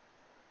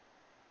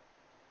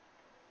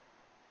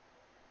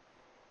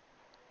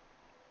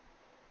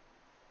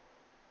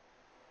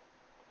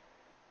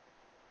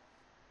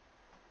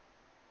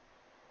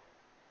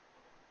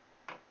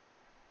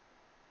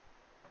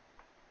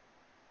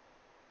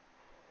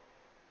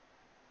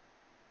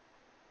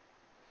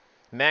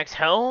 Max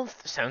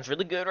health sounds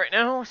really good right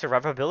now.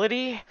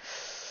 Survivability,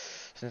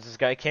 since this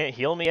guy can't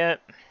heal me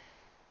yet.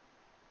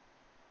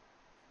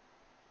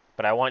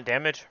 But I want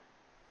damage.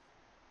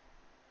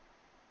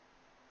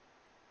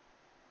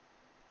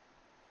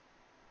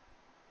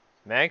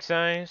 Mag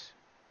size.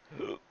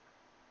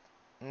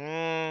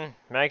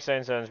 Mag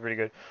size sounds pretty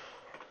good.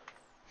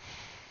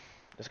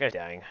 This guy's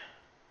dying.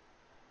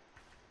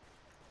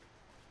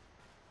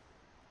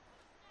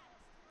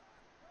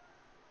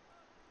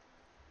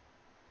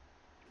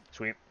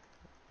 Sweet.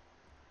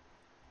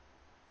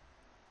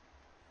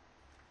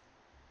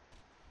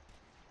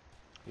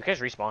 You guys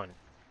respawn.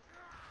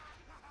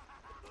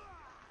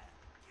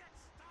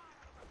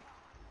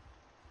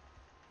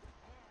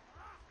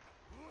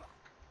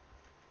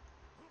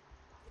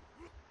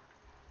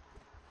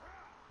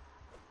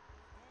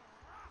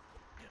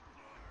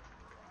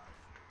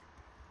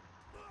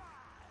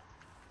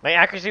 My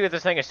accuracy with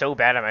this thing is so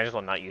bad, I might as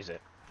well not use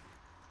it.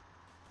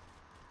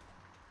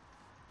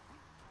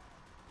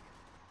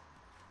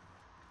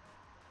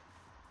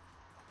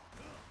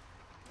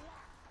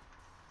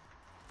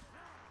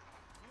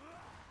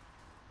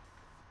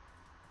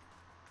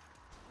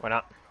 Why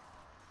not?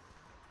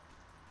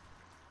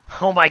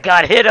 Oh my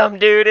god, hit him,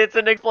 dude! It's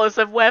an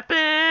explosive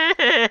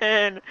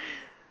weapon!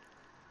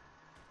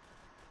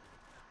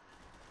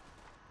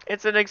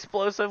 It's an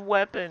explosive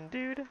weapon,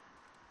 dude.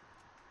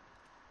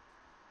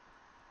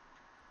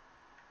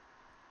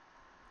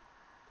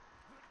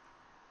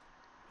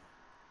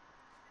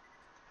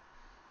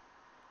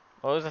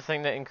 What was the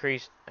thing that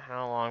increased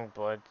how long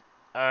blood?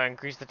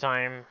 Increased the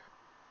time.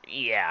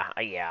 Yeah,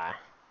 yeah.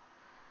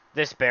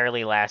 This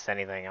barely lasts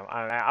anything.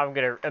 I'm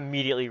gonna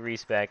immediately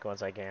respec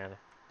once I can,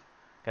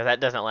 because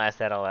that doesn't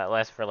last at all. That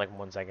lasts for like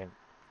 1 second,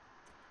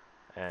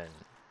 and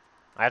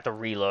I have to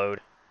reload.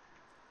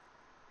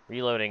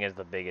 Reloading is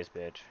the biggest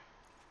bitch.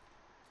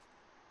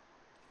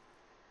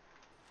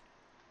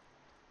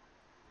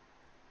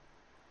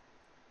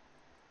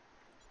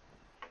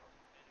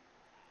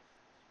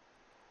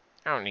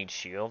 I don't need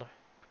shield.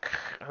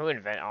 Who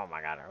invented? Oh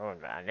my god!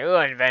 Who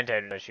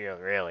invented the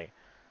shield? Really?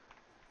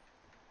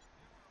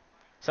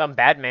 Some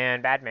bad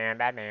man, bad man,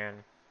 bad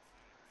man.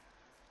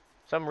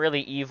 Some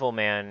really evil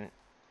man,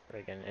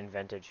 freaking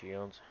invented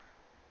shields.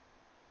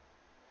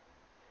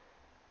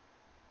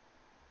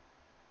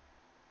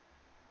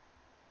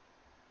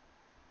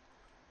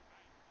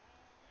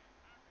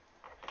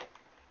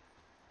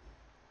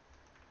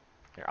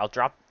 Here, I'll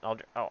drop. Oh,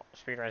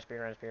 speedrun,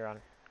 speedrun, speedrun.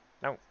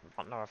 No,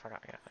 no, I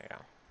forgot. Yeah, there you go.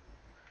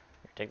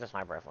 Here, take the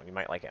sniper rifle. You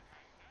might like it.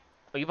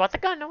 Oh, you bought the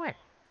gun? No way.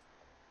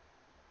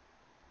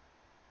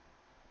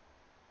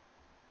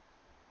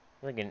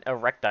 Like an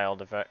erectile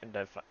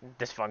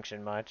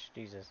dysfunction much.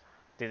 Jesus.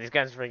 Dude, these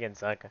guns freaking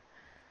suck.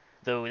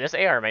 Though this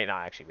AR might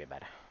not actually be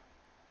bad.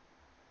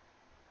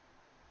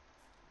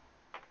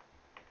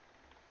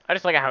 I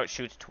just like how it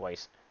shoots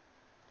twice.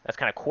 That's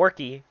kind of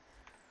quirky.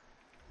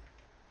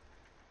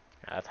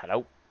 Let's head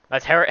out.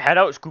 Let's head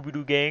out,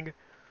 Scooby-Doo gang.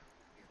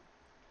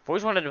 I've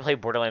always wanted to play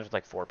Borderlands with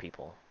like 4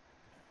 people.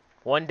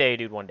 One day,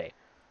 dude, one day.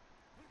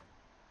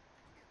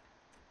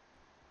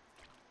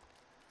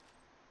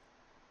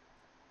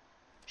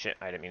 Shit,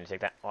 I didn't mean to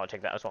take that. Oh, I'll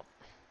take that as well.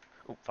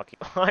 Ooh, fuck you.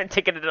 I'm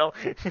taking it all.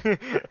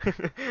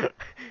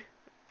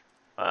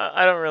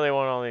 I don't really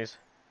want all these.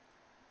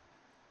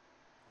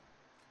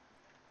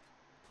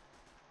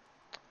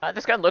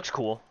 This gun looks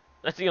cool.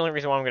 That's the only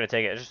reason why I'm going to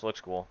take it. It just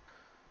looks cool.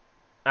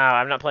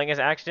 I'm not playing as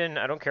Axton.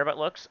 I don't care about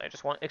looks. I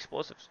just want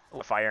explosives.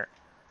 Ooh, fire.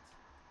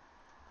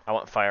 I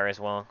want fire as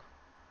well.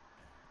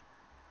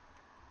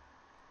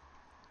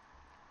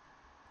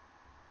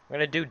 I'm going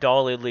to do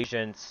Dull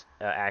Allegiance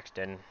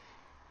Axton.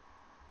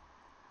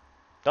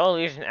 Dull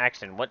Allegiance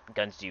Axton. What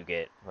guns do you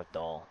get with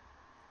Dull?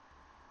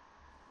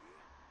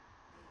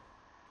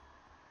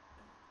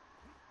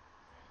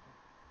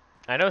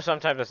 I know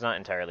sometimes it's not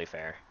entirely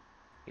fair.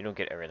 You don't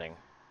get everything.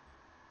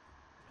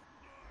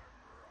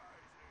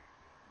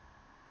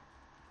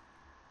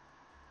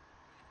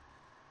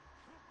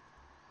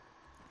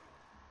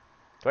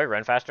 Do I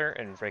run faster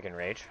in freaking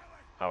Rage?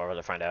 Oh, I'll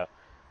rather find out.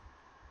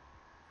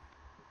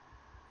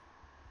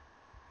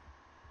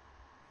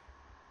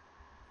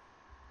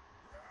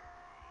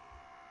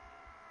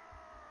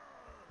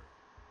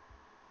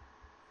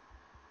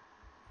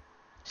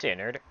 See ya,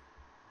 nerd.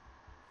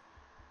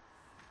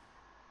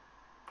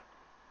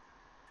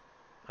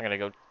 I'm gonna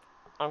go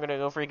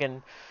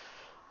freaking...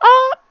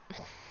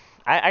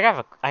 I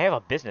have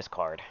a business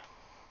card.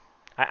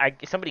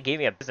 Somebody gave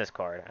me a business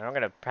card, and I'm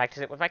gonna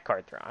practice it with my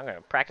card throw. I'm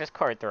gonna practice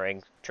card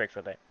throwing tricks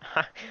with it.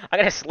 I'm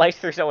gonna slice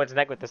through someone's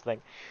neck with this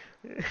thing.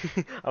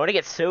 I want to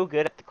get so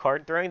good at the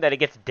card throwing that it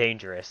gets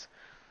dangerous.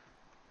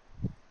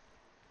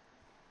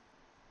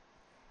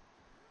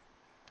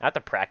 I have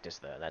to practice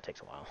though. That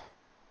takes a while.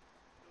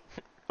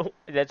 Oh,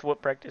 that's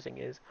what practicing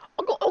is.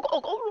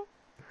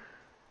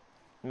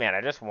 Man,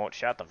 I just won't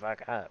shut the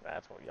fuck up.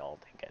 That's what y'all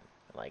thinking.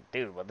 Like,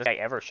 dude, will this guy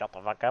ever shut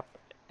the fuck up?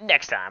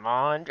 Next time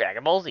on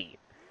Dragon Ball Z.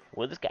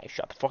 Will this guy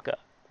shut the fuck up?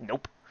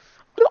 Nope.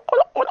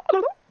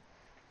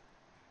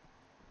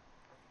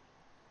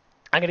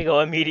 I'm gonna go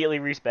immediately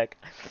respec.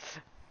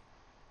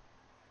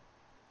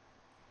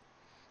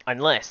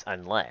 Unless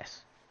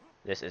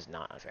this is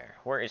not unfair.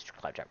 Where is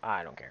Claptrap?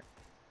 I don't care.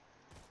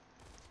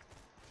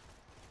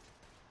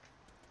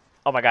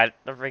 Oh my god,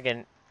 the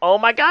freaking... Oh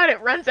my god,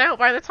 it runs out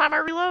by the time I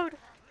reload.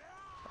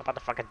 I'm about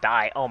to fucking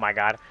die. Oh my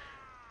god.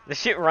 The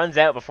shit runs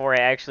out before I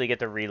actually get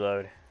to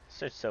reload. It's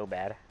just so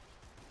bad.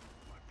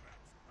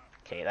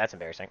 Okay, that's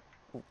embarrassing.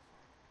 Ooh.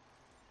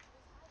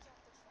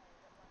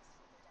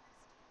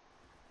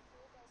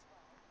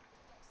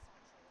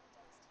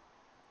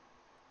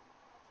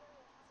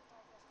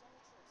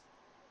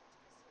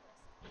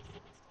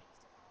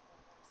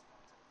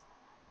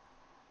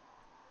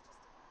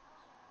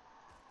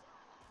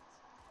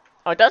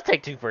 Oh, it does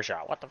take 2 per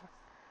shot. What the fuck?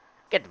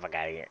 Get the fuck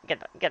out of here. Get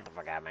the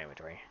fuck out of my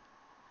inventory.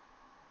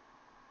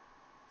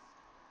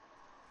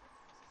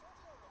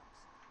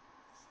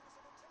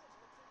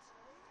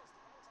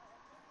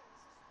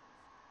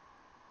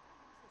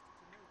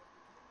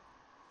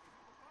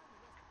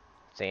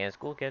 Saying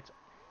school kids.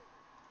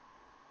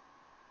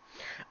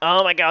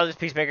 Oh my god, this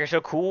Peacemaker is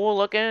so cool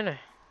looking.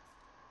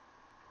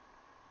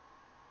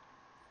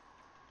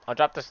 I'll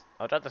drop this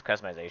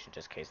customization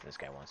just in case this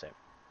guy wants it.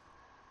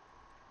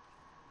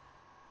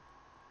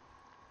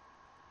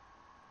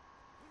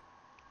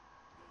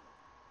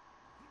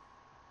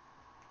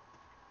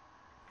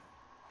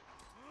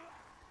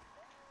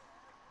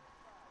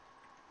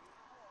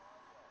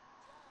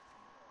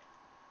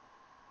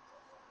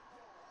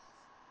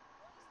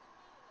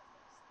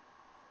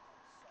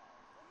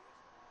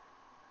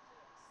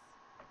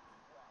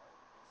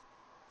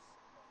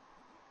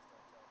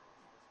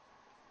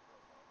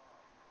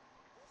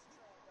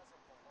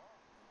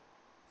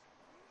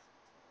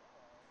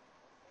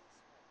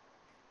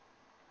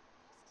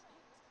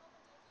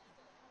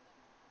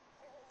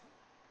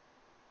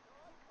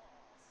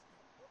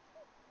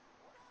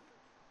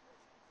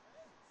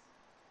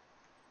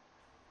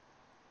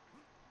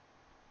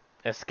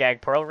 A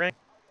Skag Pearl ring?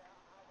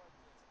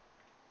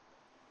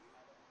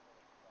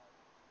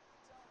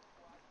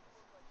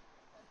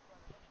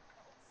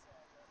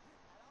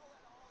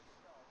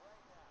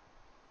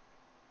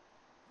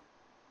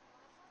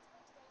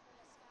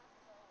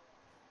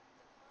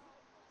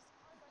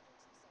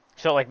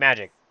 So, like,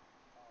 magic.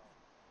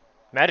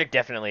 Magic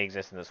definitely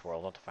exists in this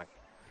world. What the fuck?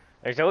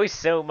 There's always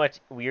so much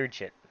weird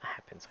shit that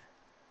happens.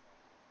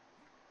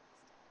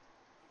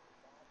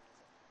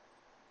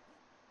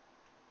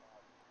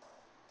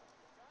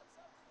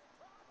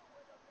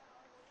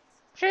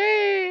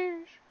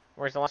 Sheesh!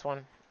 Where's the last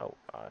one? Oh,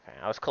 okay.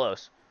 I was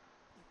close.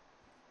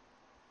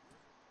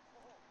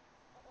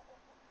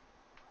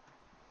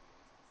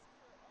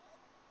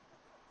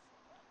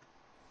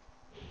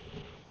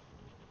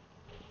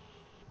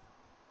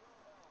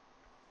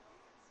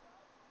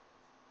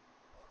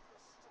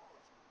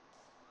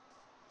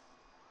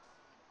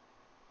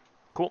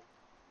 Cool.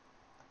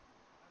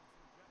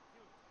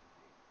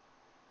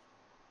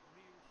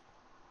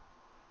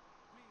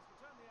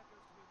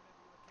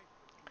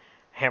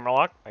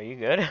 Hammerlock, are you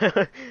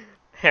good?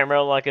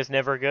 Hammerlock is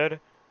never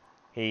good.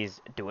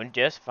 He's doing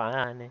just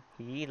fine.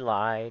 He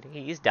lied.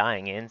 He's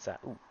dying inside.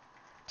 Ooh,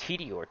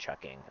 Tedior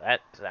chucking.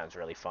 That sounds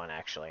really fun,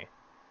 actually.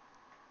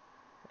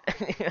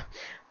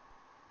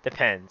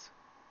 Depends.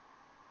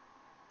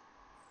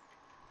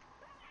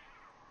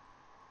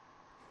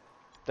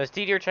 Does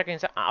Tedior chucking?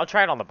 I'll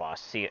try it on the boss.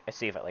 See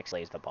if it like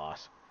slays the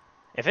boss.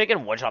 If it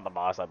can one-shot the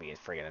boss, that'd be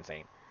freaking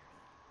insane.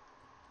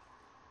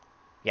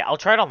 Yeah, I'll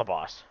try it on the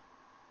boss.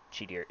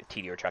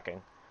 Tedior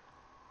chucking.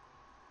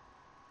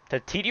 The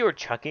Tedior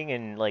chucking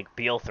in like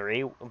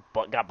BL3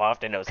 got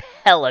buffed and it was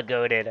hella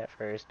goated at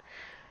first.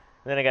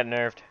 And then it got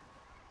nerfed.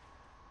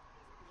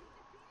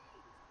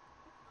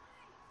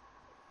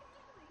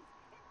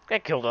 I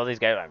killed all these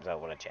guys. I'm so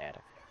what a Chad.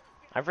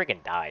 I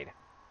freaking died.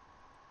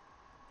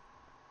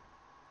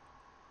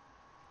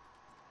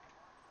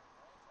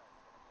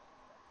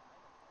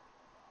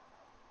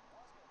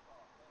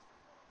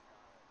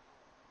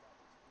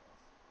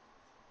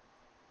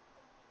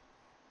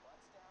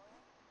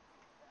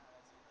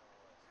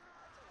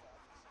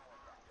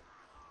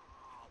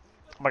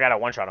 Oh my god, I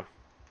one-shot him.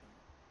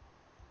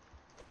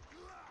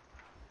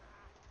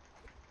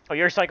 Oh,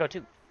 you're a psycho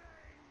too.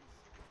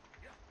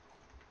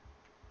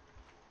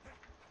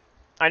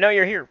 I know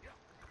you're here.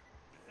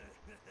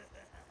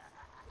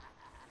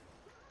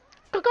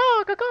 Caw,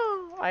 caw,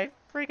 caw. I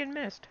freaking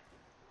missed.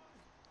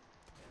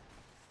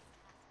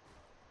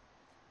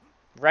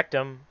 Wrecked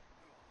him.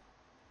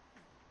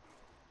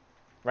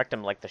 Wrecked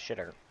him like the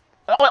shitter.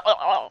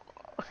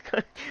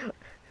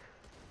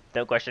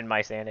 Don't question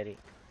my sanity.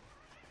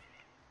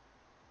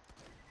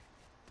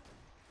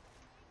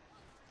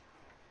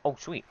 Oh,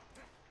 sweet.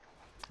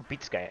 Beat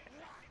this guy.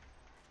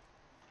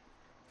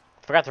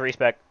 Forgot to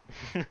respec.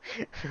 I'm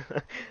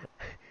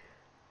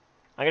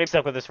gonna be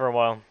stuck with this for a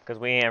while, because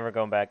we ain't ever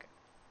going back.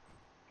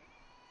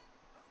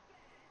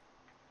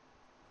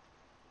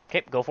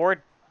 Okay, go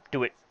forward.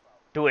 Do it.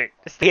 Do it.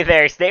 Stay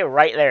there. Stay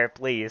right there,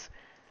 please.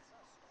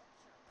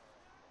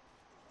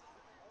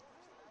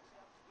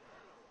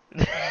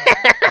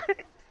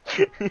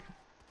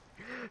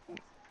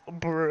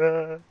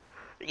 Bruh.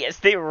 Yeah,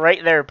 stay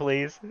right there,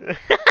 please.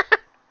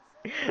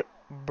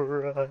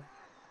 Bruh.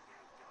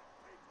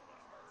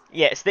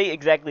 Yeah, stay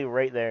exactly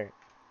right there.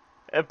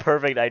 A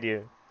perfect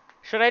idea.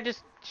 Should I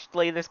just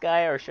slay this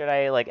guy, or should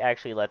I, like,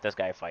 actually let this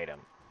guy fight him?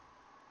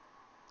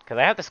 Because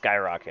I have the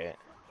skyrocket.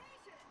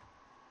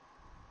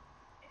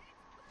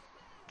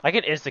 I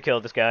could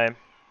insta-kill this guy. I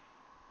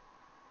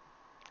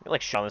could,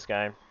 like, shun this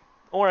guy.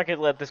 Or I could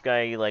let this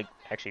guy, like,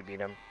 actually beat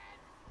him.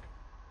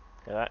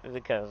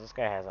 Because this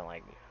guy hasn't,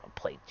 like,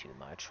 played too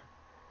much.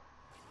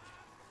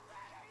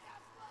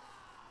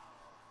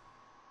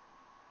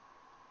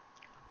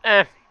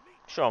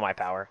 Show my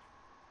power.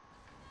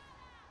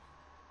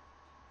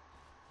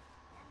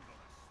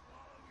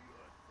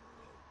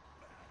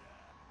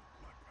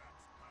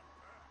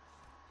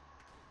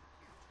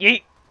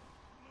 Yeet!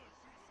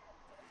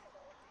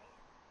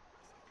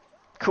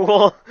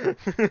 Cool.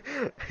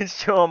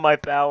 Show my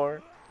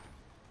power.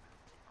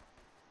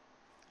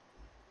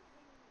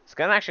 This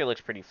gun actually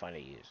looks pretty fun to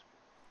use.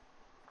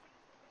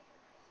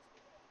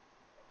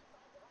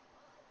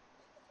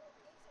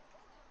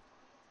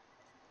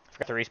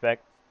 Forgot to respec.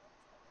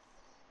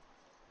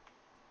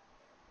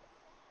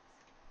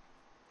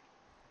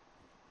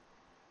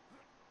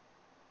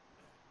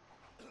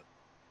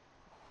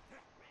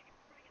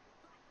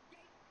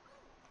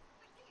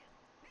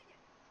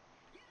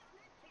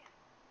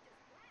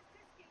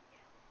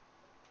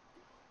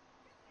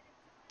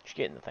 Just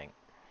get in the thing.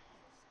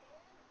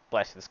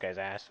 Blast this guy's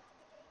ass.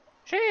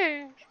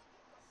 Sheesh.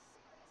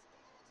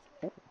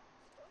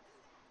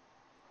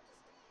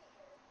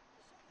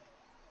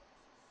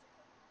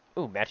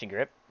 Ooh, matching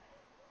grip.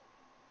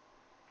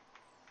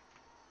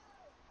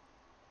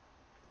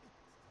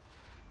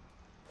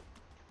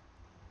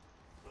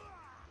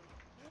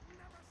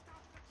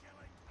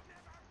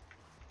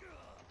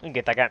 You can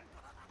get that guy.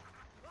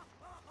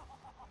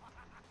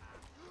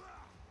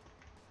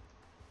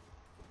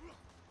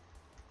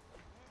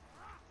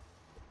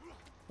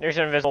 There's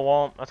an invisible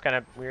wall. That's kind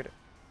of weird.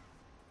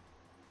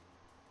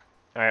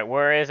 Alright,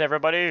 where is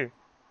everybody?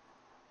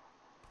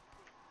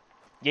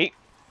 Yeet.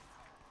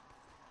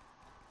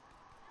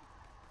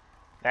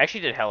 I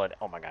actually did hella.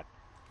 Oh my god.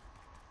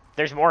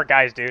 There's more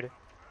guys, dude.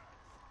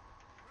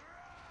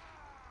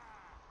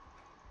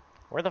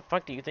 Where the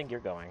fuck do you think you're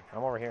going?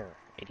 I'm over here,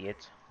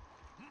 idiots.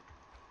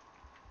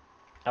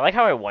 I like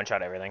how I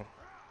one-shot everything.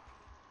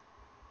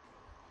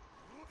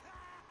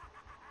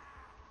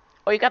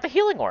 Oh, you got the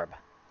healing orb.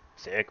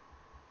 Sick.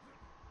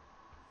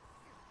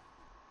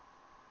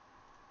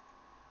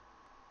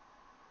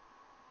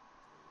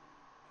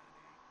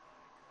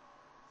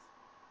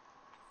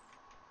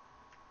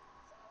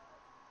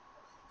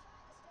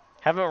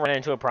 Haven't run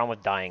into a problem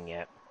with dying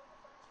yet.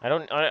 I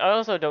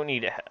also don't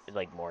need,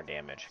 like, more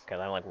damage, because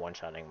I'm, like,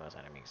 one-shotting most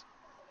enemies.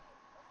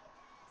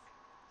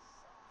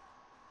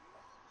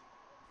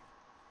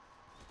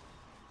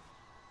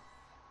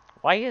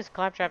 Why is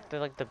Claptrap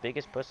the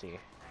biggest pussy?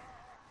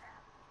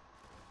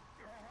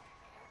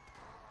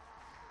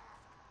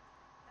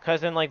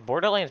 Because in, like,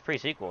 Borderlands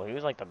pre-sequel, he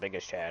was, like, the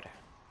biggest Chad.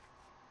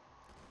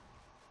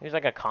 He was,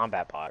 like, a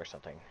combat bot or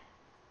something.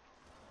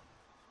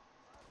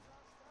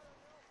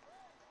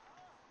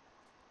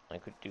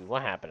 Like, dude,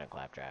 what happened to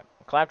Claptrap?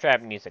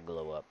 Claptrap needs to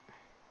glow up.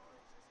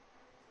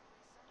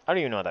 I don't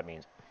even know what that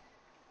means.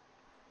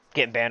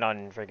 Get banned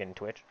on friggin'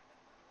 Twitch.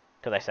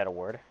 Because I said a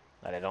word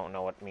that I don't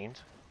know what it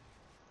means.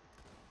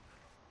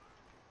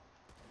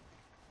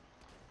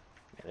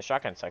 Yeah, the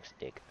shotgun sucks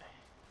dick.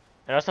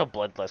 And also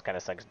Bloodlust kind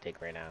of sucks dick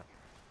right now.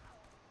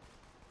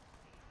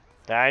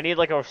 I need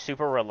like a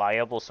super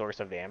reliable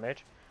source of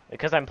damage.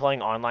 Because I'm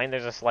playing online,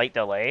 there's a slight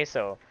delay,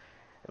 so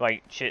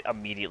like shit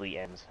immediately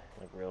ends.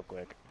 Like real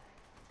quick.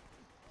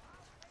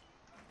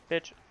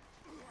 Bitch.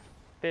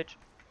 Bitch.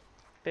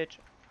 Bitch.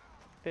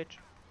 Bitch.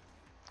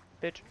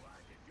 Bitch.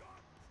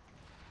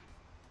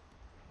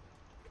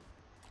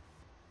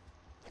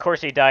 Of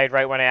course he died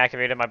right when I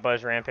activated my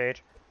Buzz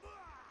Rampage.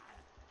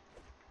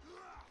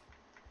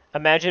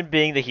 Imagine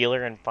being the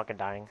healer and fucking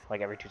dying,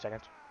 like every 2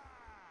 seconds.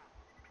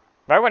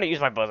 Right when I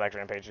use my Buzz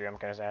Rampage, I'm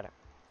kinda sad.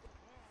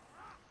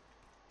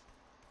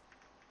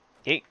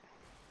 Yeet.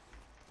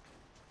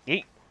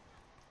 Yeet.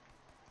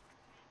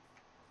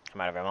 I'm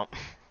out of ammo.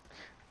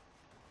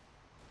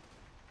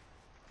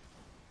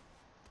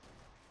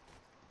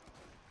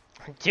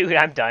 Dude,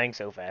 I'm dying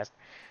so fast.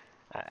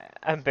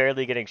 I'm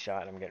barely getting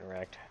shot. I'm getting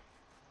wrecked.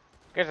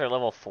 You guys are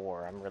level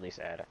 4. I'm really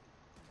sad.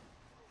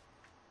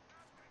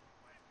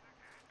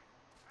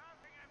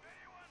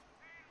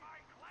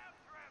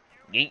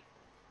 Yeet.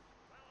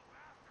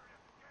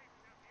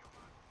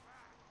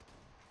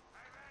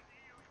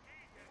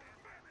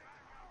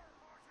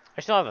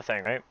 I still have the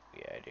thing, right?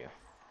 Yeah, I do.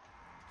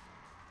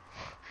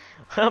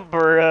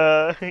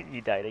 Bruh.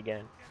 You died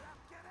again.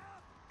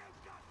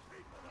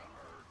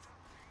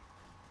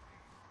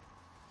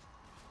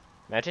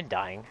 Imagine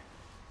dying.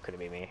 Couldn't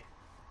be me.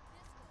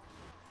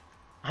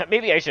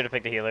 Maybe I should have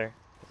picked a healer.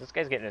 This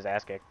guy's getting his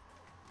ass kicked.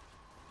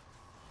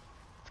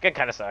 This guy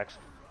kind of sucks.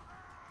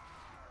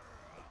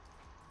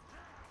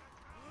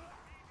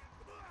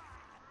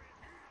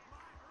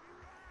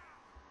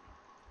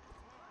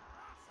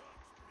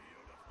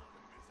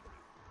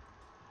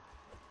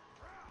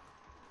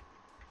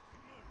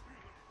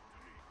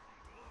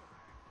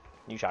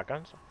 New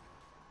shotguns?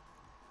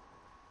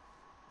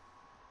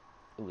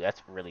 Ooh,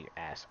 that's really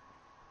ass.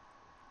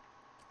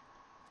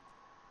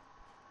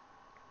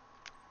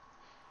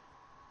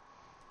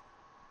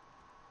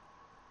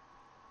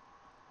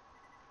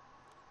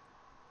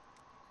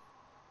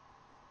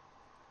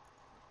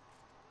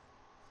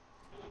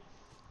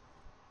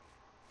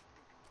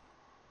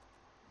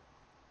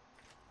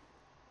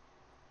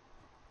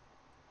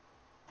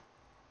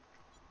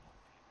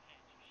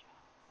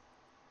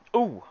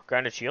 Ooh,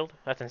 grounded shield?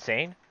 That's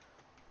insane.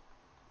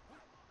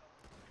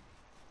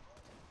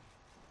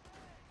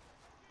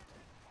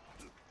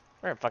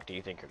 Where the fuck do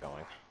you think you're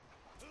going?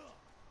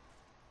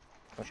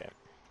 Oh shit.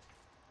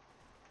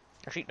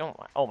 Actually, don't.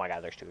 Oh my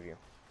god, there's 2 of you.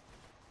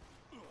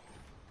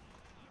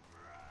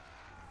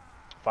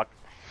 Fuck.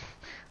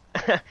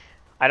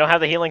 I don't have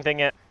the healing thing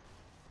yet.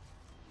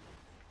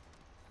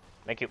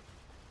 Thank you.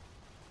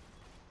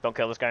 Don't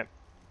kill this guy.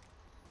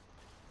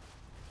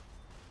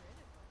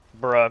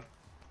 Bruh.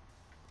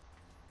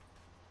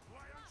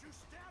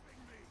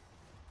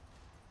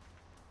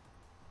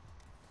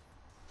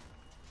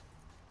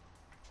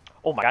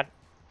 Oh my god.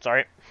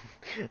 Sorry.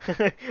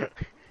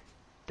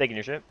 Taking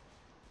your shit.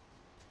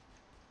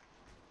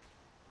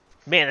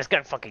 Man, this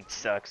gun fucking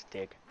sucks,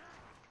 dick.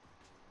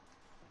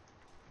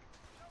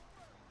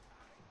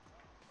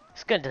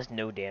 This gun does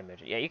no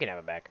damage. Yeah, you can have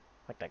it back.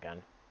 Like that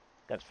gun.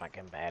 That's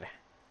fucking bad.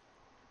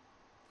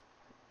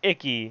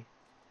 Icky.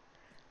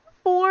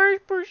 4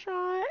 per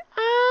shot.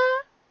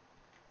 Ah.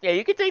 Yeah,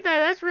 you can take that.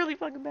 That's really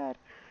fucking bad.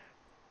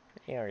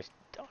 AR is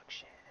dog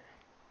shit.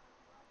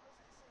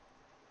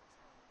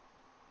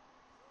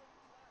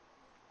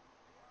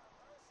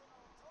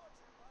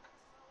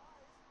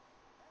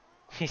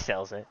 He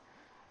sells it.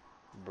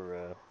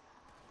 Bro.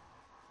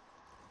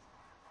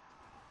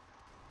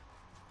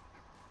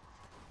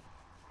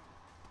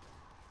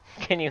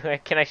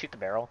 Can I shoot the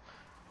barrel?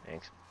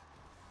 Thanks.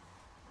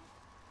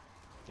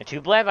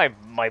 Too bad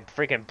my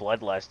freaking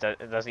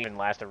bloodlust doesn't even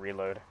last a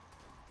reload.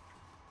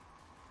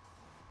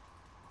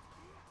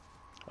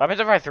 What happens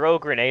if I throw a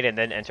grenade and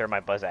then enter my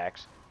buzz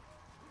axe?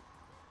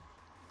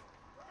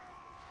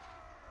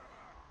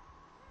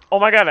 Oh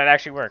my god, that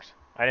actually works.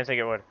 I didn't think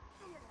it would.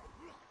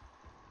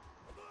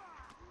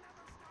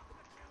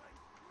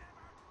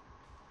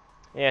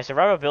 Yeah,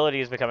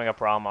 survivability is becoming a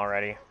problem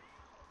already.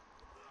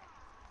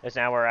 Because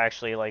now we're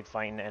actually, like,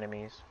 fighting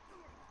enemies.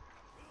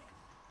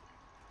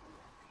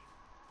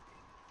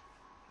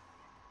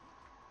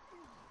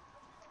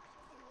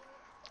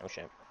 Oh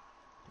shit.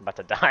 I'm about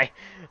to die.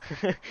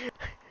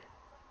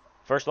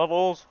 First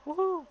levels!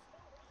 Woohoo!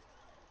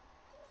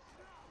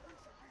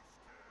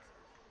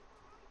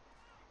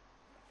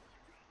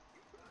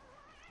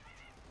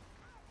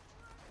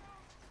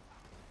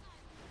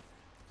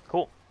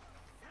 Cool.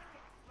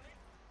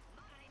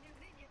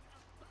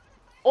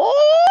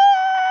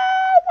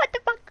 Oh! What the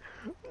fuck?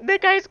 The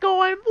guy's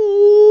going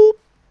boop!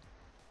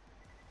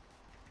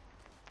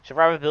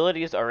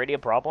 Survivability is already a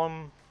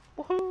problem.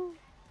 Woohoo! Oh,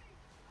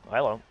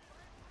 hello.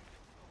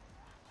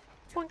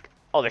 Boink.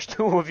 Oh, there's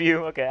two of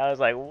you. Okay, I was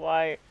like,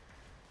 why?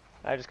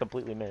 I just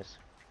completely missed.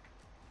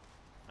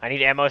 I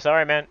need ammo.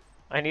 Sorry, man.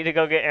 I need to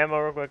go get ammo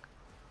real quick.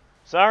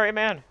 Sorry,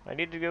 man. I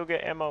need to go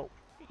get ammo.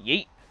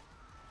 Yeet.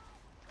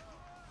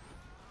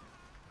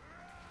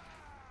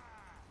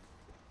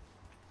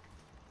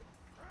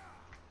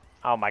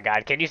 Oh my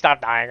god, can you stop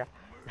dying?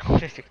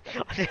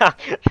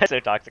 That's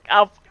so toxic.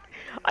 Oh,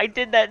 I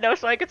did that no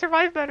so I could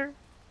survive better.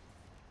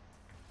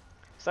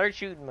 Start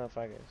shooting,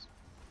 motherfuckers.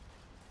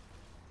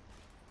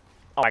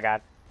 Oh my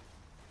god.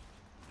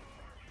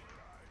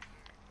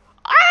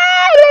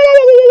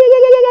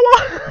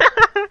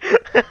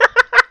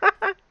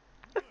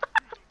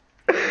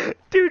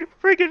 Dude,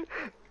 freaking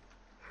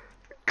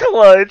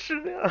clutch.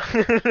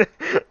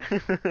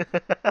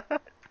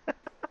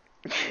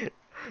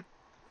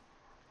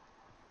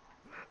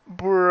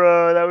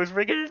 Bro, that was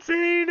freaking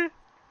insane.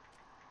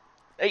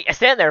 Hey,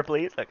 stand there,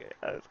 please. Okay.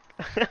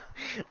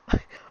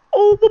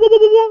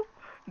 Oh,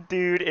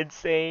 dude,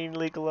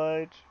 insanely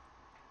clutch.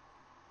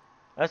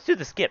 Let's do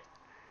the skip.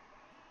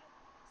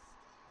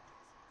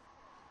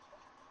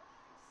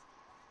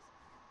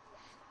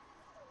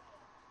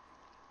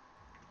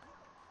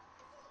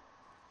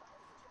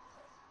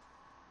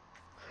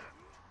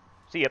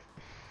 See ya.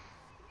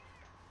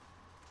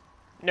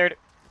 Nerd.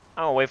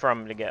 I'm gonna wait for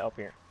him to get up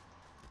here.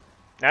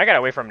 Now I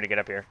gotta wait for him to get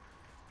up here.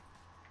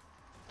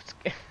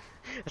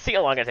 See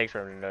how long it takes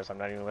for him to notice I'm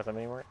not even with him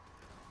anymore.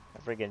 I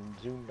freaking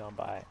zoomed on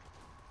by.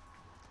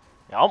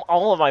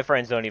 All of my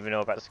friends don't even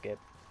know about the skip.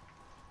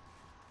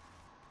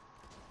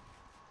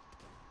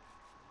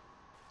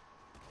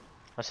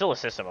 I'll still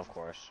assist him, of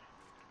course.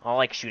 I'll,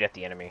 like, shoot at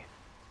the enemy.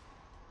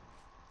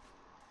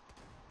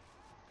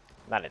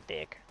 Not a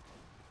dick.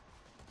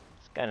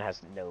 This gun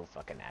has no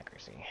fucking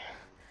accuracy.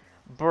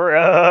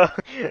 Bruh!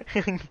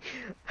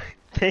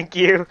 Thank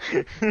you.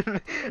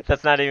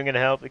 That's not even gonna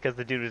help because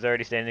the dude was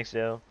already standing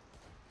still.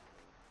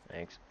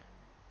 Thanks.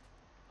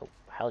 Oh,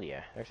 hell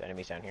yeah. There's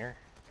enemies down here.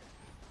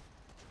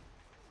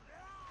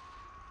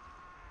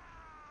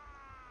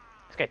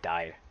 This guy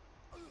died.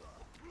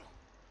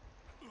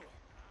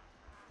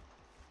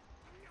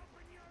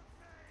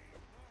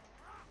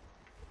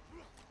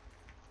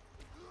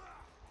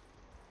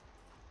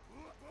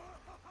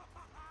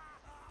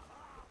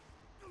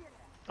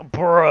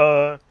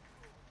 Bruh.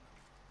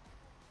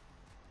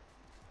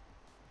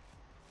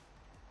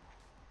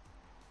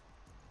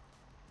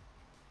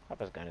 What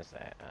type of gun is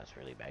that? Oh, it's a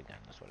really bad gun.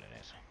 That's what it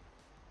is.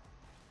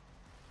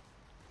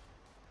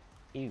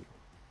 Ew.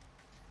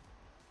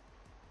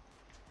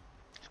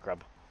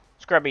 Scrub.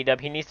 Scrubby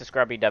dub. He needs to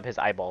scrubby dub his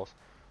eyeballs.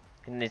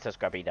 He needs to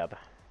scrubby dub.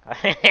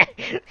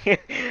 He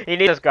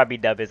needs to scrubby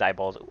dub his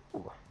eyeballs.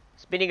 Ooh.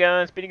 Spinny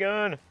gun. Spinny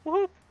gun.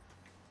 Woohoo.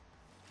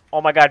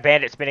 Oh my god,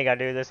 bandit spinning gun,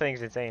 dude. This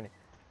thing's insane.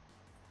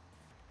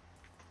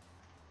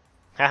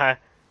 Haha.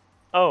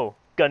 Oh,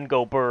 gun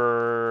go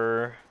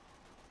brrr.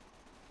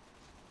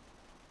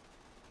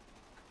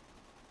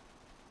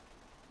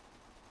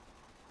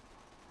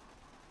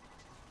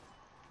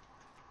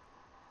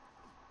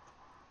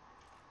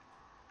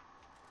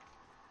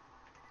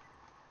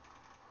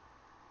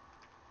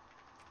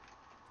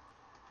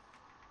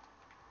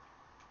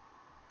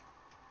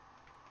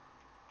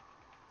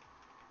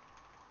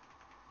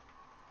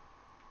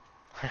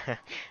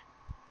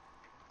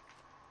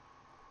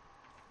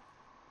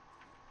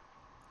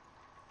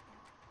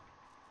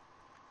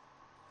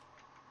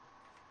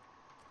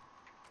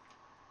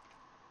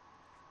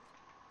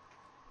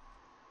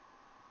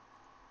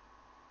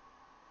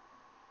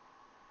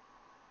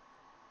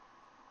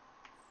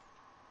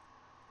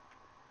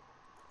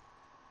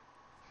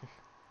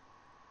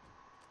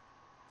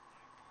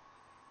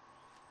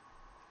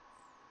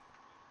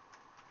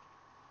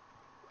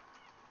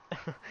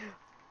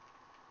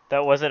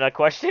 That wasn't a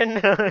question?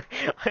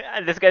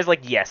 This guy's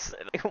like, yes.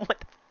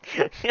 What?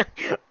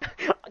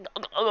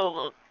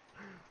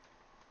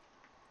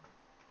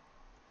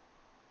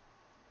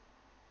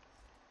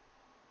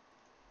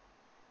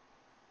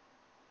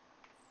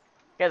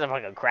 guy's a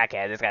fucking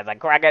crackhead. This guy's like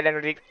crackhead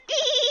energy.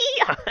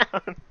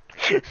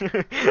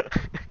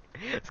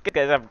 This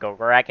guy's a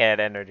crackhead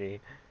energy.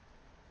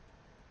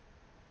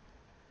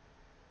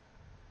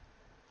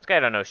 This guy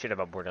don't know shit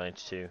about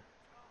Borderlands 2.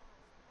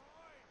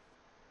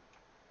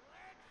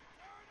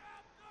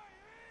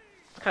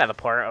 It's kind of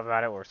the part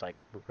about it where it's like,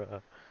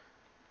 bruh.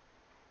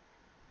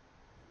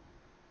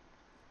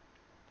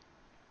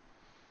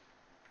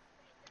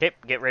 Okay,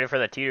 get ready for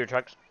the theater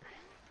trucks.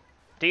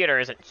 Theater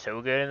isn't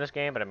so good in this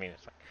game, but I mean,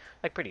 it's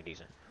like pretty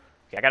decent.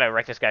 Okay, I gotta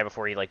wreck this guy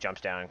before he like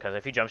jumps down, because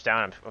if he jumps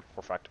down,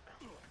 we're fucked.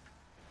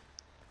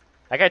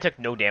 That guy took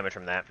no damage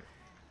from that.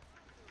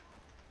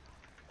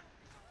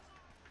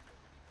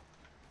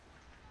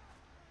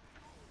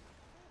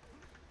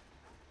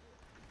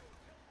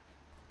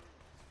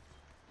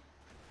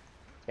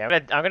 Yeah,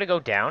 I'm gonna go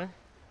down,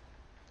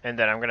 and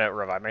then I'm gonna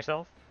revive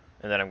myself,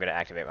 and then I'm gonna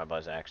activate my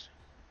Buzz Axe.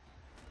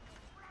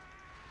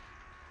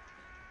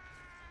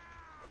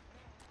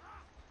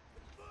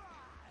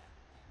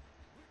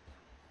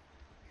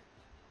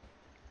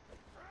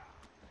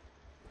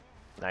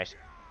 Nice.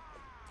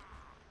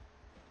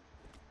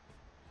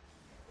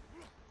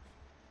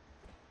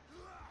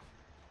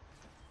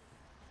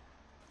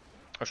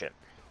 Oh shit.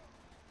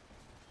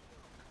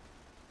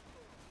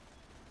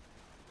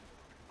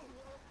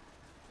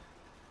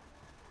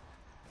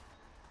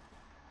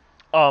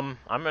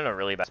 I'm in a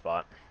really bad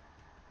spot.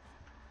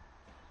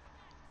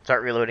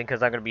 Start reloading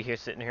because I'm gonna be here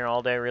sitting here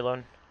all day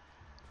reloading.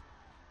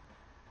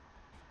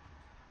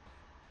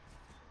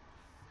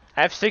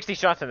 I have 60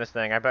 shots in this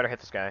thing. I better hit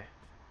this guy.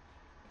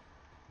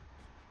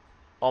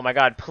 Oh my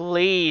god,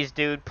 please,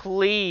 dude,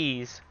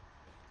 please.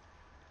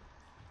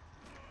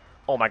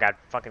 Oh my god,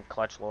 fucking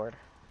clutch lord.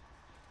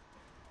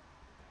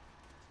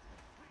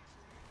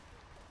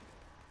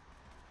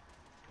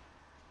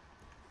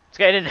 This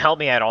guy didn't help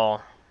me at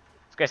all.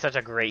 This guy's such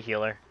a great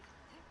healer.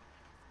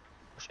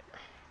 Oh, shit.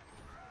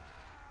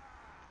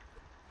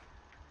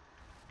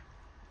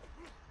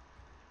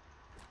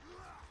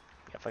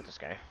 Yeah, fuck this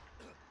guy.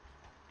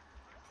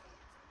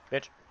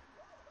 Bitch.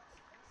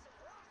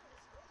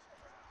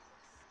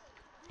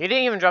 He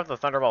didn't even drop the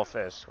Thunderball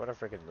Fist. What a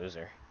freaking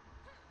loser.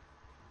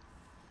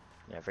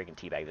 Yeah, freaking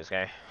teabag this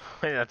guy.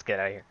 Let's get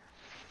out of here.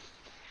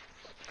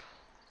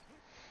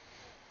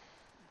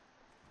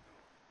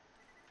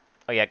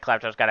 Oh yeah,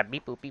 Claptrap's got a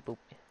beep boop beep boop.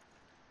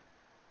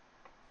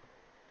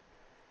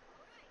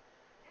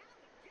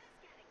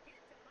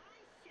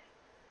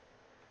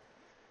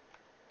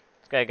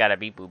 This guy got a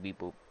beep boop beep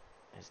boop.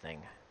 His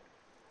thing.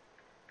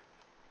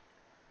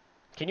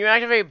 Can you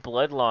activate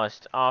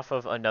Bloodlust off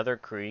of another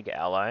Krieg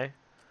ally?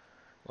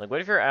 Like,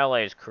 what if your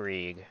ally is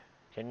Krieg?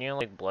 Can you,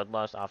 like,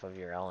 Bloodlust off of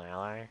your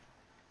ally?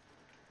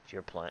 If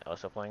you're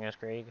also playing as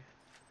Krieg?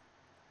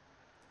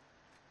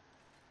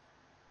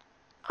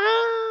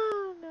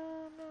 Oh,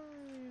 no, no.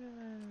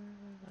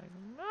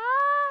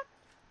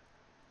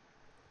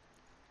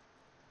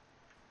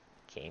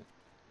 Okay.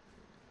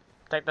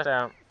 Check this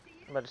out.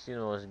 I'm about to see the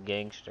most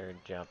gangster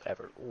jump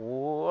ever.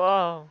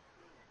 Whoa.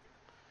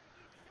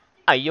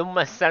 Ayun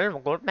masal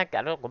mo na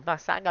karo kung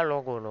masaga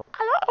logo.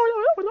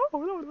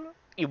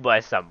 You buy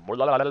some.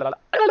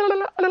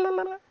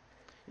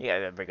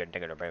 Yeah, very good.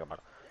 Take it, bring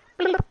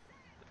it.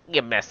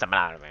 You mess some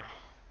out of me.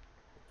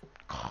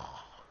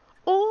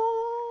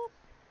 Oh,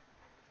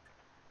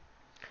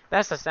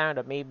 that's the sound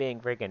of me being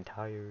freaking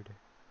tired.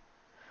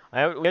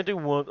 We have to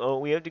walk.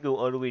 We have to go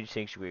all the way to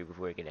Sanctuary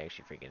before we can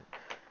actually freaking.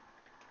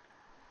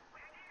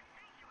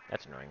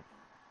 That's annoying.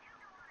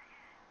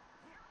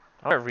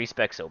 I want to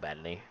respec so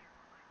badly.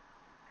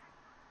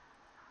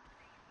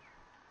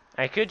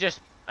 I could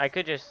just.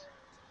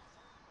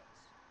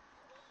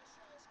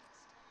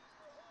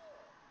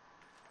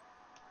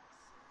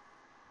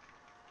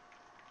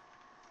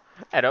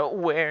 I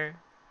don't wear.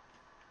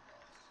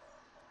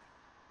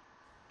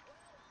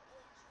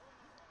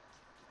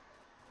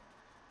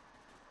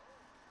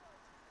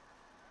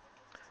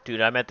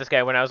 Dude, I met this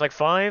guy when I was like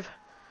 5.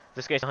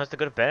 This guy still has to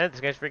go to bed.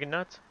 This guy's freaking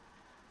nuts.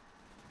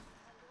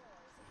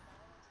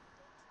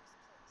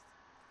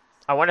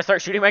 I want to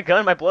start shooting my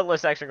gun. My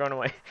bloodlust actually going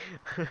away.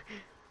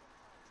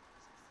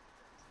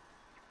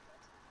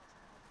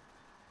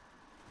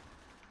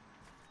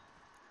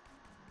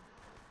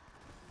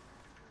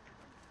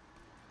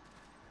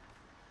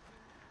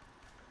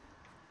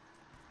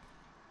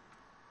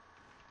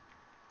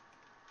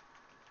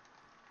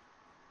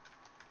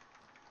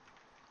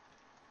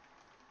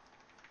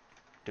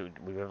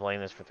 Dude, we've been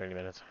playing this for 30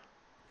 minutes.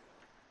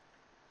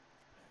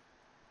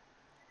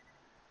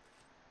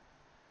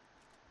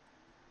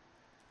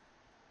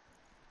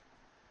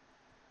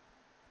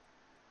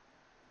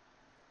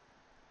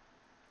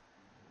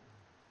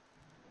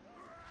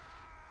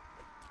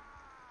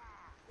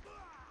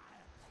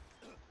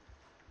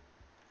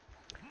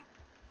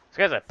 This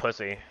guy's a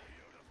pussy.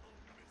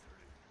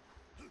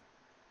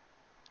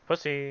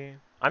 Pussy.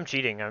 I'm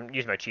cheating. I'm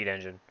using my cheat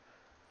engine.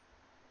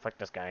 Fuck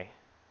this guy.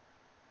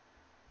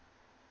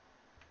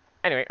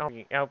 Anyway,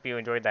 I hope you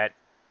enjoyed that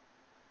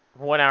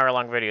 1 hour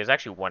long video. It's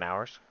actually 1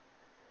 hour.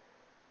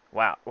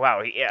 Wow.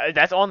 Wow. Yeah,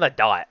 that's on the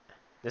dot.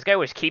 This guy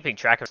was keeping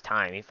track of his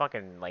time. He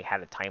fucking, like,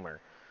 had a timer.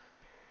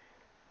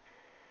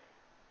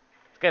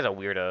 This guy's a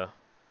weirdo.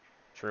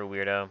 True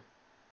weirdo.